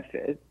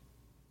benefit,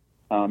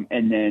 and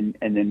then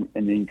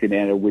you can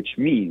add a which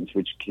means,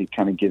 which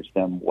kind of gives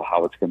them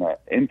how it's going to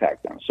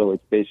impact them. So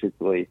it's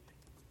basically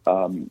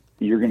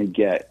you're going to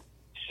get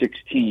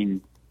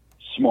 16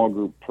 small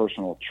group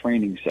personal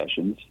training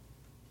sessions,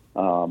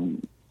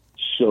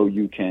 so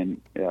you can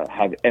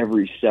have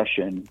every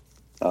session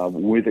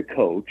with a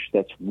coach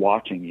that's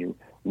watching you,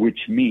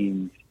 which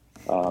means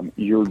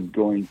you're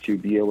going to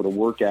be able to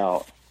work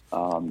out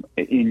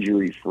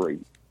injury-free.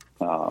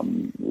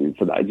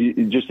 For that,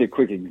 just a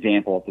quick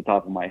example off the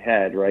top of my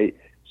head, right?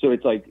 So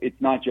it's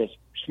not just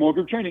small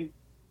group training,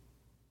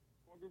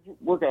 small group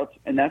workouts,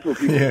 and that's where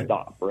people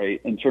stop,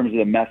 right? In terms of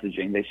the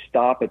messaging, they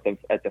stop at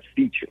the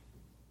feature,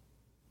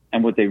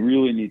 and what they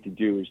really need to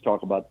do is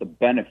talk about the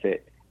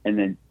benefit, and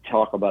then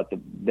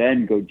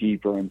then go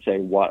deeper and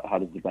say how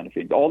does the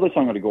benefit? All this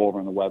I'm going to go over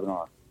in the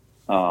webinar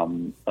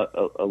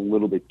a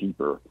little bit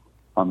deeper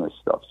on this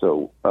stuff.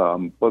 So,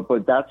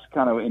 but that's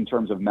kind of in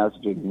terms of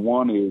messaging.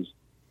 One is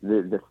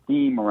the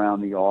theme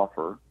around the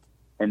offer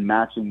and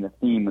matching the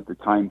theme with the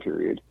time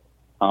period.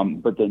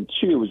 But then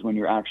two is when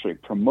you're actually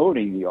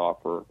promoting the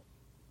offer,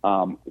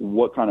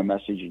 what kind of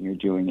messaging you're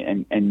doing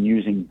and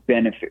using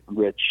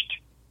benefit-rich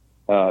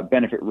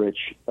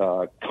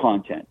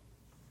content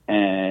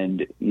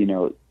and,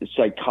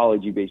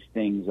 psychology-based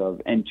things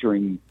of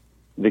entering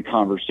the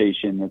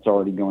conversation that's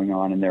already going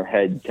on in their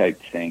head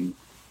type thing,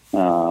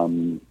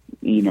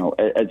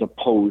 as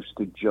opposed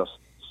to just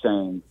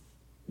saying,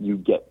 you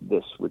get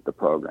this with the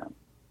program.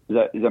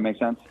 Does that make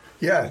sense?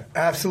 Yeah,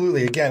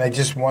 absolutely. Again, I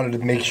just wanted to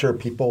make sure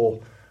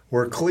people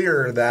were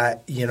clear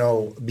that,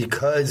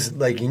 because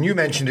and you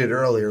mentioned it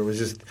earlier, it was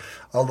just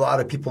a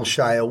lot of people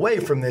shy away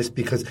from this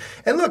because,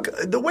 and look,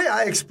 the way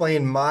I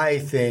explain my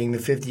thing, the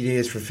 50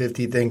 days for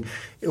 50 thing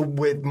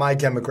with my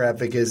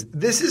demographic is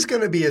this is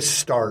going to be a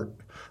start.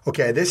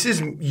 Okay, this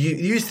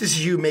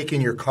is you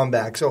making your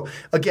comeback. So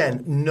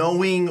again,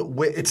 knowing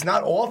it's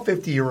not all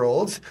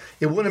 50-year-olds.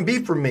 It wouldn't be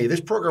for me. This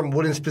program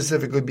wouldn't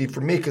specifically be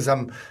for me because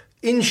I'm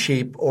in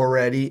shape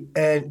already.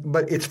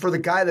 But it's for the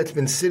guy that's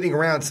been sitting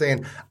around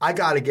saying, I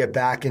got to get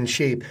back in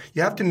shape.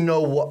 You have to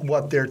know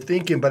what they're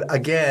thinking. But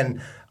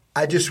again,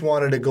 I just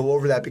wanted to go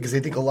over that because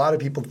I think a lot of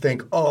people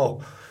think,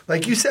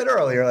 like you said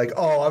earlier,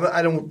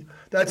 I don't.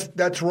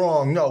 That's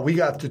wrong. No, we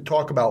got to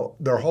talk about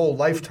their whole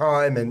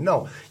lifetime, and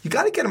no, you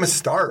got to get them a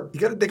start.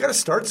 They got to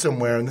start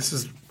somewhere, and this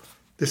is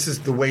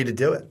the way to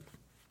do it.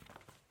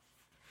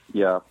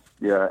 Yeah,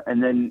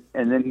 and then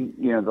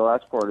the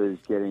last part is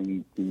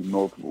getting the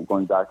multiple.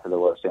 Going back to what I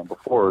was saying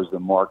before, is the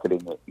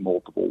marketing it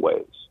multiple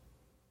ways.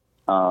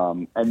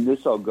 And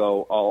this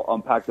I'll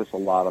unpack this a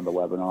lot on the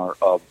webinar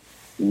of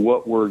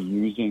what we're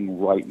using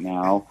right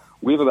now.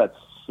 We have about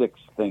 6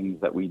 things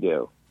that we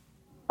do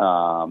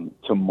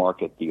to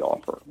market the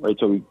offer, right?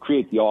 So we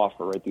create the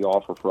offer, right? The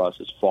offer for us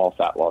is Fall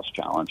Fat Loss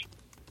Challenge.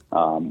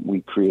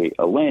 we create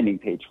a landing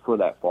page for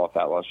that fall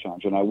fat loss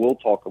challenge. And I will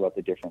talk about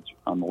the difference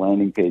on the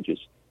landing pages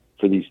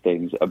for these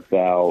things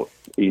about,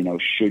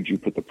 should you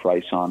put the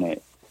price on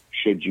it?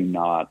 Should you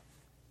not?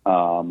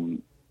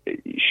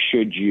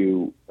 Should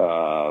you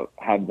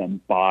have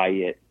them buy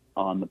it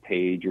on the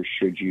page, or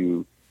should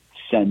you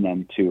send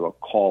them to a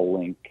call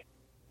link,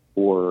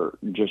 or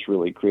just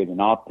really create an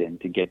opt-in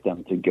to get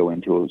them to go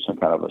into some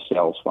kind of a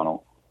sales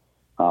funnel?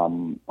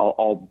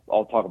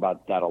 I'll talk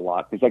about that a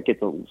lot because that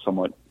gets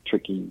somewhat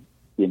tricky,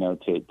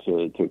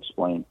 to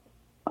explain.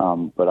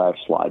 But I have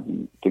slides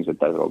and things like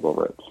that that'll go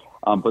over it.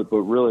 But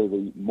really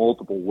the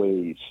multiple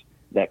ways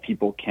that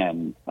people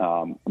can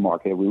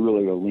market it. We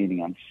really are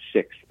leaning on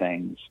 6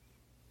 things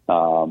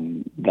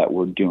that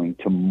we're doing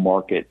to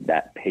market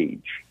that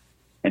page.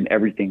 And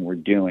everything we're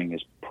doing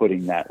is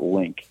putting that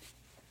link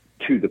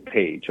to the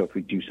page. So if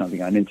we do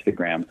something on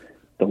Instagram,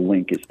 the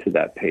link is to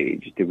that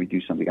page. Did we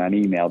do something on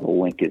email? The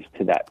link is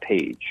to that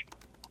page.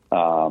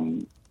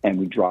 And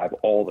we drive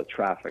all the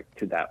traffic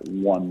to that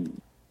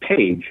one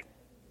page,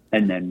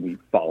 and then we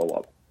follow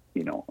up,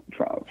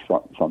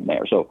 from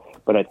there. So,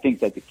 but I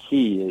think that the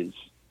key is,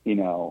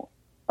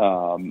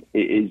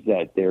 is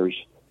that there's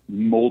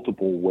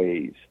multiple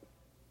ways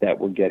that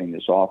we're getting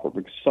this offer,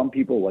 because some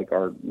people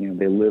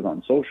they live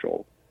on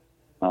social.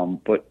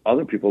 But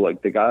other people,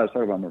 like the guy I was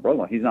talking about, my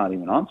brother-in-law, he's not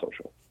even on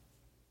social.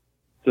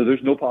 So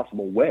there's no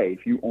possible way,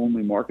 if you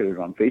only market it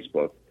on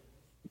Facebook,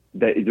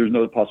 that there's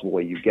no possible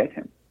way you get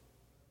him.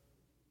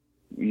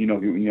 You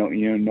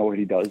know what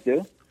he does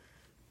do?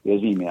 He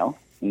has email,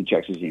 and he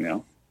checks his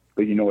email.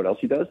 But you know what else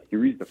he does? He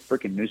reads the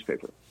freaking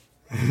newspaper.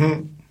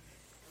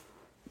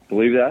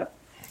 Believe that?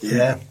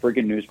 Yeah.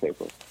 Freaking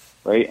newspaper,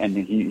 right? And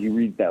he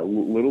reads that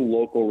little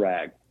local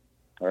rag.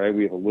 All right,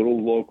 we have a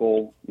little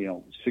local,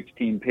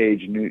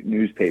 16-page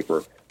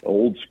newspaper,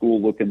 old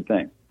school looking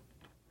thing.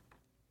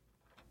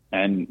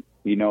 And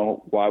you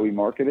know why we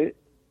market it?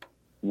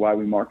 Why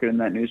we market in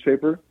that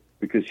newspaper?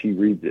 Because he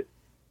reads it.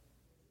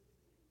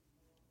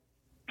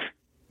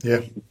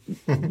 Yeah.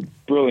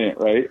 Brilliant,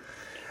 right?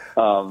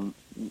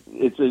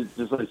 It's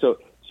just like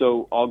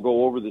so. I'll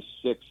go over the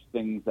 6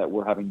 things that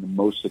we're having the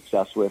most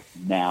success with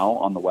now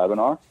on the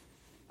webinar,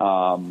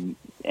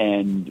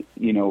 and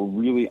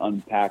really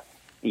unpack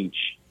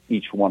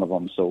each one of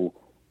them. So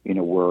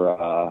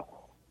we're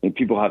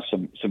people have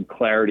some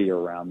clarity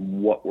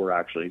around what we're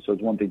actually. So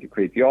it's one thing to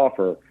create the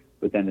offer,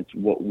 but then it's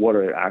what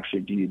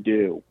actually do you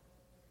do?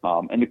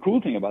 And the cool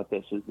thing about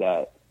this is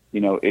that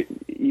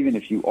even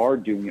if you are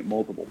doing it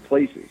multiple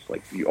places,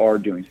 like you are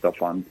doing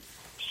stuff on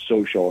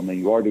social and then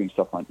you are doing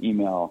stuff on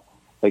email,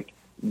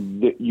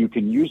 you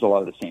can use a lot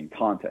of the same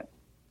content,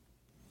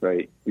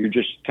 right? You're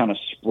just kind of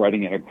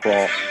spreading it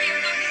across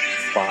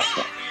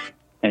platforms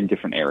and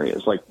different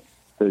areas. Like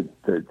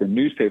the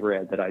newspaper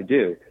ad that I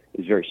do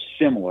is very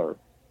similar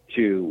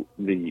to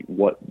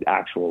what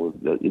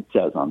it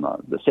says on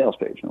the sales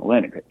page and the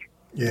landing page.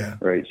 Yeah.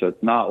 Right. So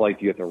it's not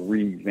like you have to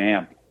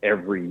revamp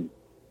every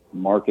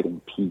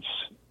marketing piece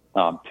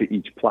to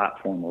each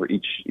platform or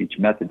each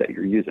method that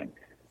you're using.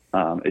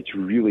 It's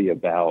really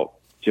about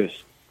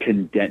just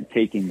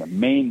taking the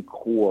main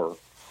core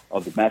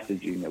of the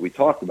messaging that we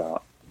talked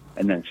about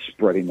and then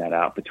spreading that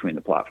out between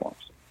the platforms.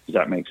 Does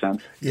that make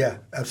sense? Yeah,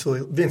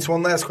 absolutely. Vince,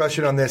 one last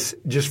question on this,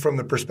 just from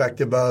the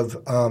perspective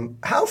of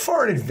how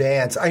far in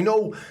advance? I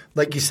know,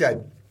 like you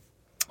said,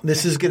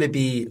 this is going to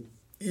be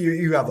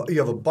you have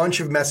a bunch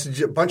of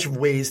messages, a bunch of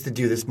ways to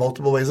do this,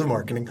 multiple ways of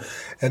marketing,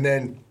 and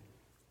then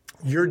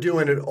you're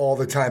doing it all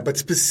the time. But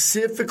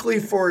specifically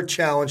for a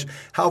challenge,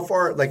 how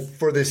far, like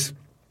for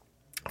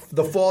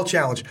the fall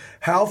challenge,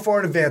 how far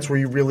in advance were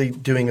you really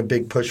doing a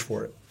big push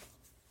for it?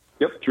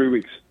 Yep, 3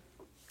 weeks.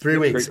 3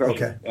 weeks,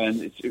 okay.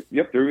 And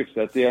 3 weeks.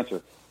 That's the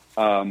answer.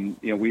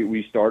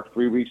 We start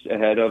 3 weeks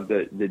ahead of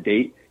the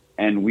date,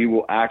 and we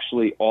will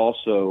actually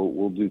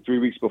we'll do 3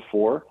 weeks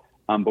before,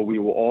 but we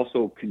will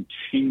also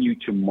continue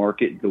to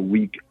market the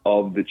week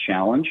of the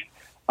challenge.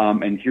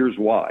 And here's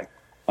why: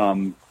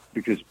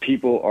 because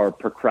people are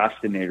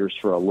procrastinators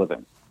for a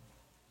living.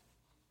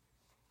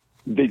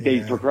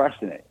 They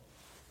procrastinate.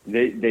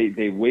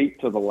 They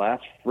wait till the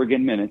last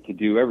friggin' minute to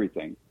do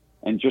everything.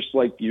 And just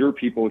like your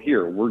people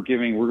here, we're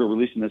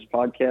releasing this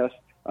podcast.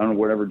 I don't know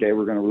whatever day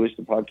we're going to release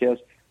the podcast,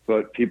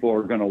 but people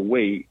are going to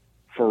wait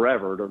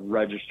forever to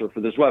register for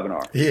this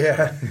webinar.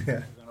 Yeah.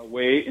 They're going to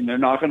wait, and they're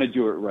not going to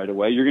do it right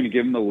away. You're going to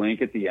give them the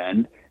link at the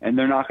end, and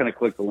they're not going to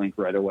click the link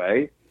right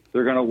away.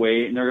 They're going to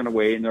wait, and they're going to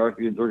wait, and they're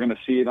going to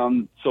see it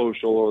on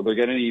social, or they'll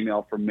get an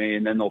email from me,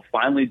 and then they'll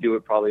finally do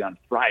it probably on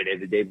Friday,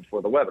 the day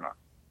before the webinar.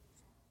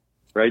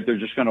 Right? They're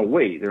just going to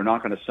wait. They're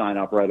not going to sign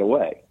up right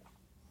away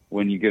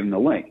when you give them the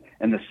link.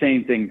 And the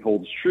same thing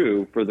holds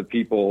true for the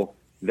people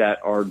that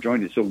are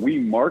joining. So we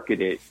market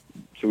it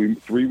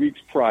 3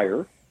 weeks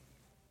prior,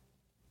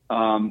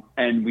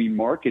 and we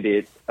market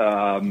it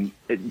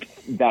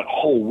that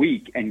whole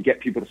week and get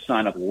people to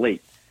sign up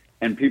late.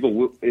 And people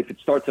will, if it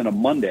starts on a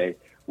Monday,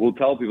 we'll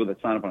tell people that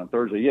sign up on a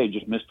Thursday, you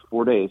just missed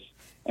 4 days.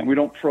 And we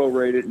don't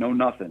prorate it, no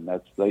nothing.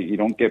 That's you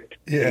don't get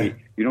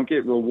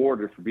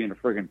rewarded for being a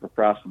friggin'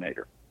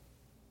 procrastinator.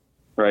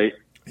 right?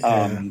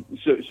 Yeah.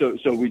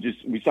 So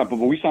we signed, but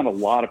we signed a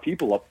lot of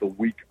people up the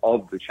week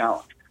of the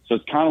challenge. So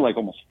it's kind of like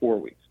almost 4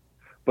 weeks.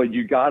 But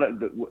you got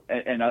to,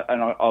 and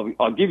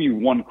I'll give you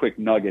one quick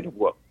nugget of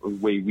what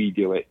way we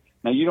do it.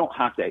 Now, you don't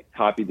have to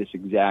copy this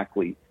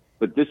exactly,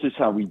 but this is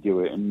how we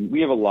do it. And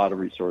we have a lot of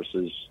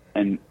resources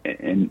and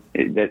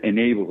that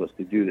enable us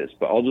to do this.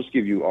 But I'll just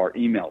give you our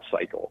email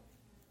cycle.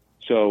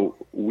 So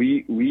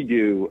we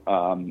do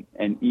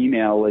an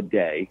email a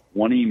day,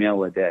 one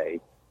email a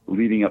day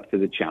leading up to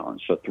the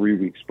challenge, so 3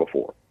 weeks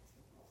before.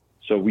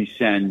 So we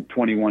send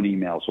 21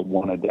 emails, so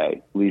one a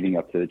day leading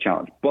up to the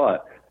challenge.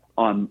 But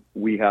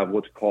we have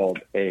what's called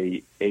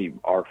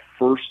our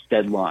first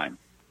deadline.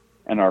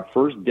 And our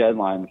first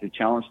deadline, if the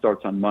challenge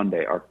starts on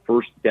Monday, our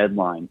first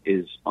deadline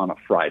is on a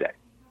Friday.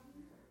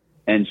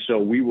 And so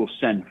we will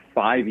send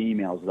 5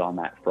 emails on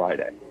that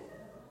Friday,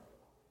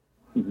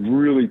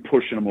 really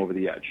pushing them over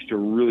the edge to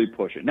really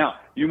push it. Now,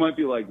 you might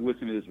be like,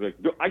 listen to this, Vic,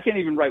 I can't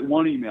even write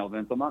one email,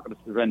 Vince. I'm not going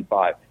to send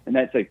 5. And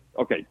that's like,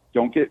 okay,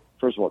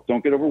 first of all,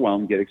 don't get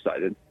overwhelmed, get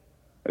excited.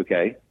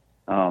 Okay.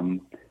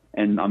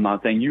 And I'm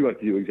not saying you have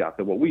to do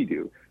exactly what we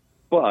do,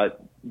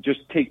 but just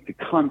take the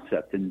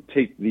concept and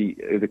take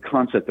the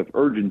concept of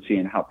urgency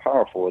and how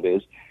powerful it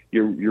is.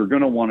 You're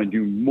going to want to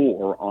do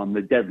more on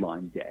the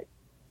deadline day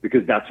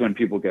because that's when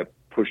people get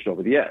pushed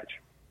over the edge,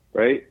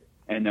 right?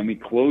 And then we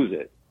close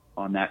it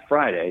on that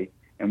Friday.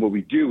 And what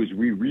we do is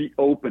we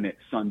reopen it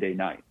Sunday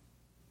night.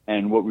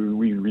 And what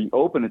we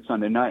reopen it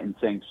Sunday night and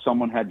saying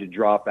someone had to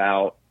drop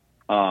out,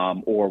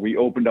 or we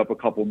opened up a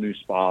couple new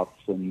spots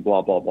and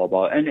blah, blah, blah,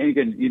 blah. And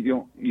again,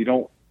 you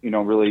don't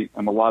really,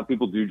 and a lot of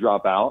people do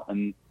drop out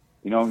and,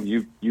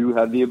 you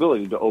have the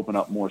ability to open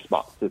up more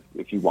spots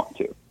if you want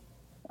to.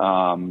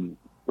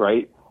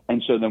 Right.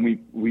 And so then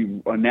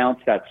we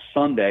announce that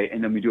Sunday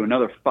and then we do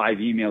another 5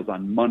 emails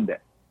on Monday.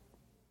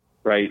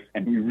 Right.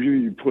 And we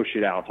really push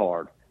it out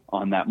hard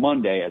on that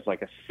Monday as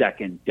like a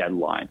second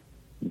deadline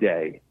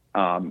day.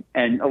 And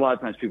a lot of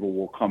times people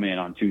will come in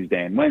on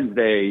Tuesday and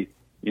Wednesday,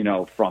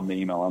 from the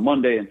email on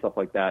Monday and stuff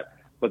like that.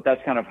 But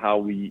that's kind of how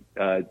we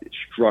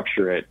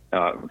structure it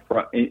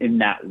in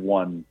that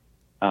one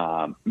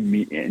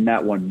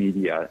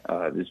media,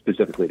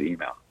 specifically the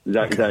email. Is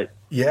that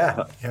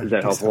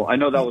helpful? I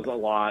know that was a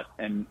lot,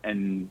 and I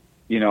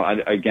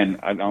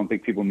don't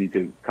think people need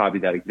to copy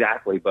that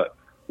exactly. But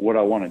what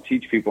I want to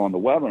teach people on the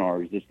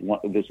webinar is this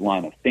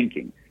line of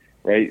thinking,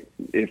 right?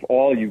 If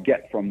all you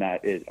get from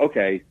that is,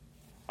 okay,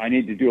 I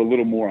need to do a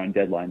little more on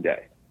deadline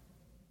day.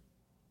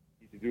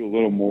 Do a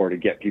little more to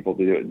get people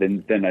to do it,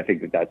 then I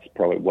think that's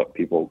probably what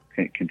people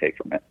can take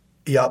from it.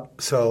 Yep.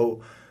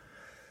 So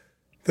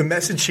the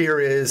message here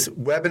is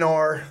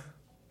webinar,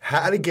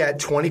 how to get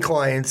 20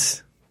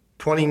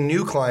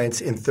 new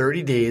clients in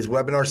 30 days,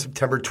 webinar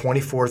September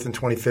 24th and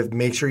 25th.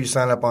 Make sure you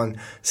sign up on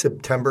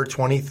September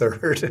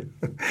 23rd.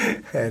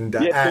 And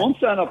don't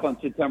sign up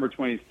on September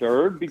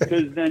 23rd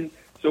because then,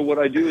 so what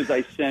I do is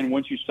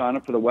once you sign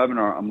up for the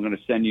webinar, I'm going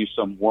to send you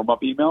some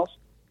warm-up emails.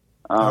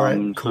 All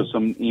right, cool. So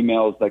some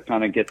emails that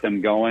kind of get them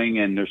going,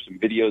 and there's some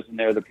videos in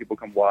there that people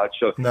can watch.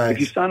 So nice.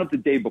 If you sign up the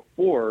day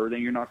before,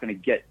 then you're not going to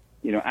get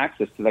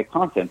access to that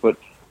content. But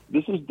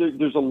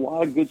there's a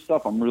lot of good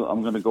stuff I'm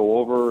going to go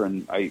over,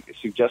 and I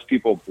suggest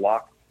people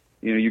block.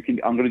 I'm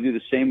going to do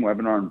the same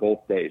webinar on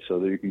both days, so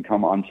that you can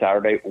come on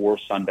Saturday or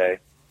Sunday.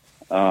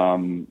 I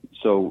don't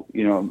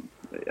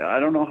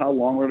know how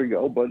long we're going to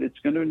go, but it's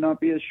going to not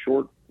be a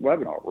short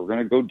webinar. We're going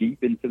to go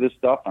deep into this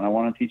stuff, and I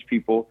want to teach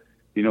people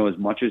as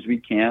much as we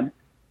can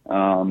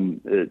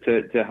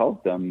to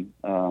help them,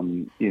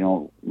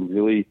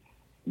 really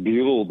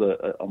build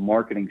a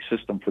marketing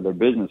system for their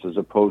business as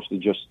opposed to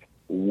just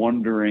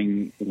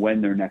wondering when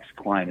their next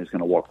client is going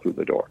to walk through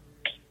the door.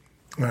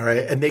 All right.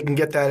 And they can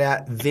get that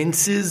at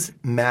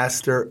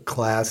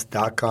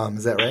vincesmasterclass.com.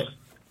 Is that right?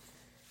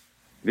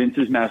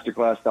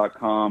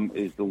 vincesmasterclass.com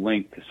is the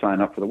link to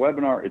sign up for the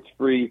webinar. It's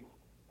free.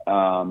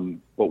 But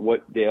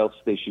what else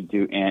they should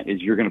do, Ant,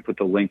 is you're going to put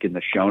the link in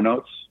the show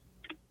notes.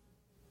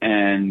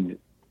 And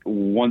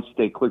once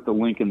they click the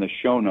link in the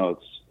show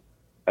notes,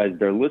 as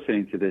they're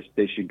listening to this,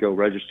 they should go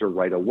register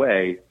right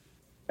away,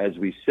 as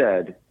we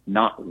said,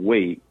 not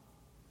wait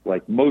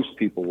like most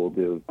people will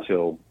do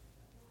till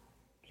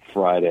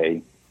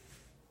Friday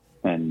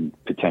and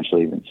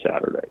potentially even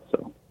Saturday.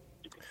 So,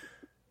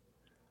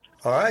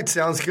 all right,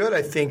 sounds good.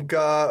 I think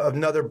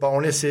another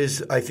bonus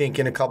is I think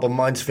in a couple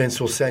months,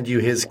 Vince will send you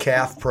his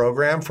calf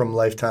program from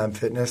Lifetime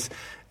Fitness.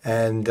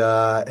 And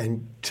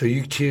so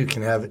you too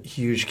can have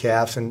huge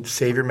calves and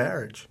save your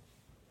marriage.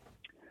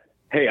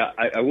 Hey,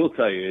 I will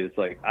tell you, it's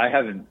like I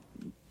haven't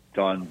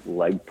done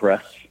leg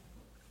press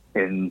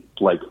in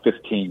like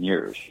 15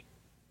 years.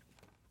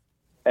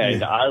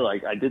 And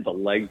I did the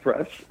leg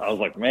press. I was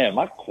like, man,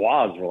 my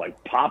quads were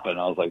like popping.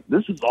 I was like,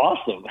 this is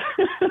awesome.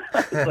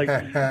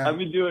 I've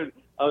been doing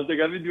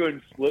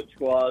split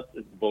squats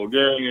and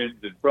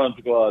Bulgarians and front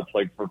squats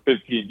like for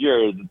 15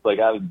 years. It's like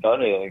I haven't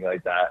done anything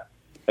like that.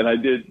 And I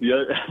did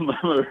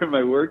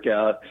my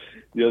workout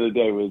the other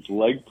day was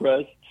leg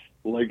press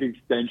leg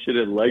extension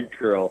and leg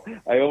curl.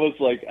 I was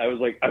like,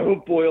 I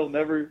hope Boyle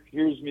never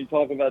hears me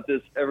talk about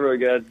this ever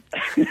again.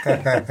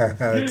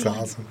 That's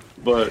awesome.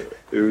 But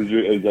it was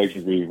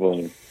actually pretty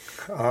funny.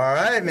 All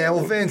right, man.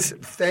 Well, Vince,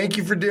 thank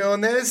you for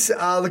doing this.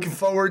 Looking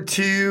forward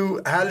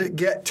to how to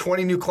get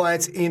 20 new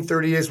clients in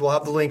 30 days. We'll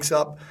have the links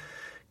up.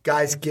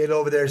 Guys, get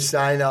over there,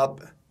 sign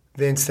up.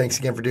 Vince, thanks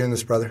again for doing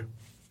this, brother.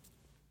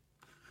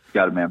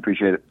 Got it, man.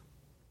 Appreciate it.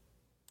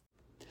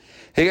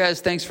 Hey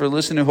guys, thanks for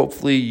listening.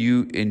 Hopefully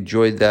you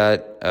enjoyed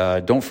that.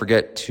 Don't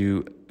forget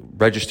to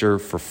register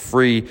for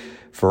free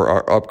for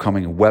our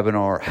upcoming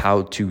webinar,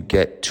 how to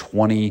get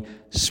 20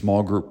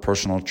 small group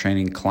personal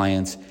training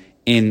clients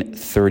in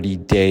 30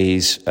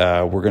 days.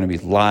 We're going to be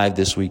live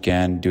this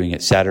weekend, doing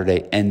it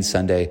Saturday and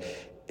Sunday.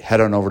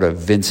 Head on over to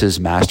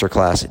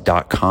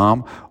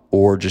vincesmasterclass.com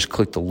or just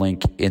click the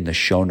link in the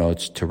show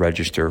notes to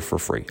register for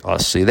free. I'll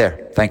see you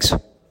there. Thanks.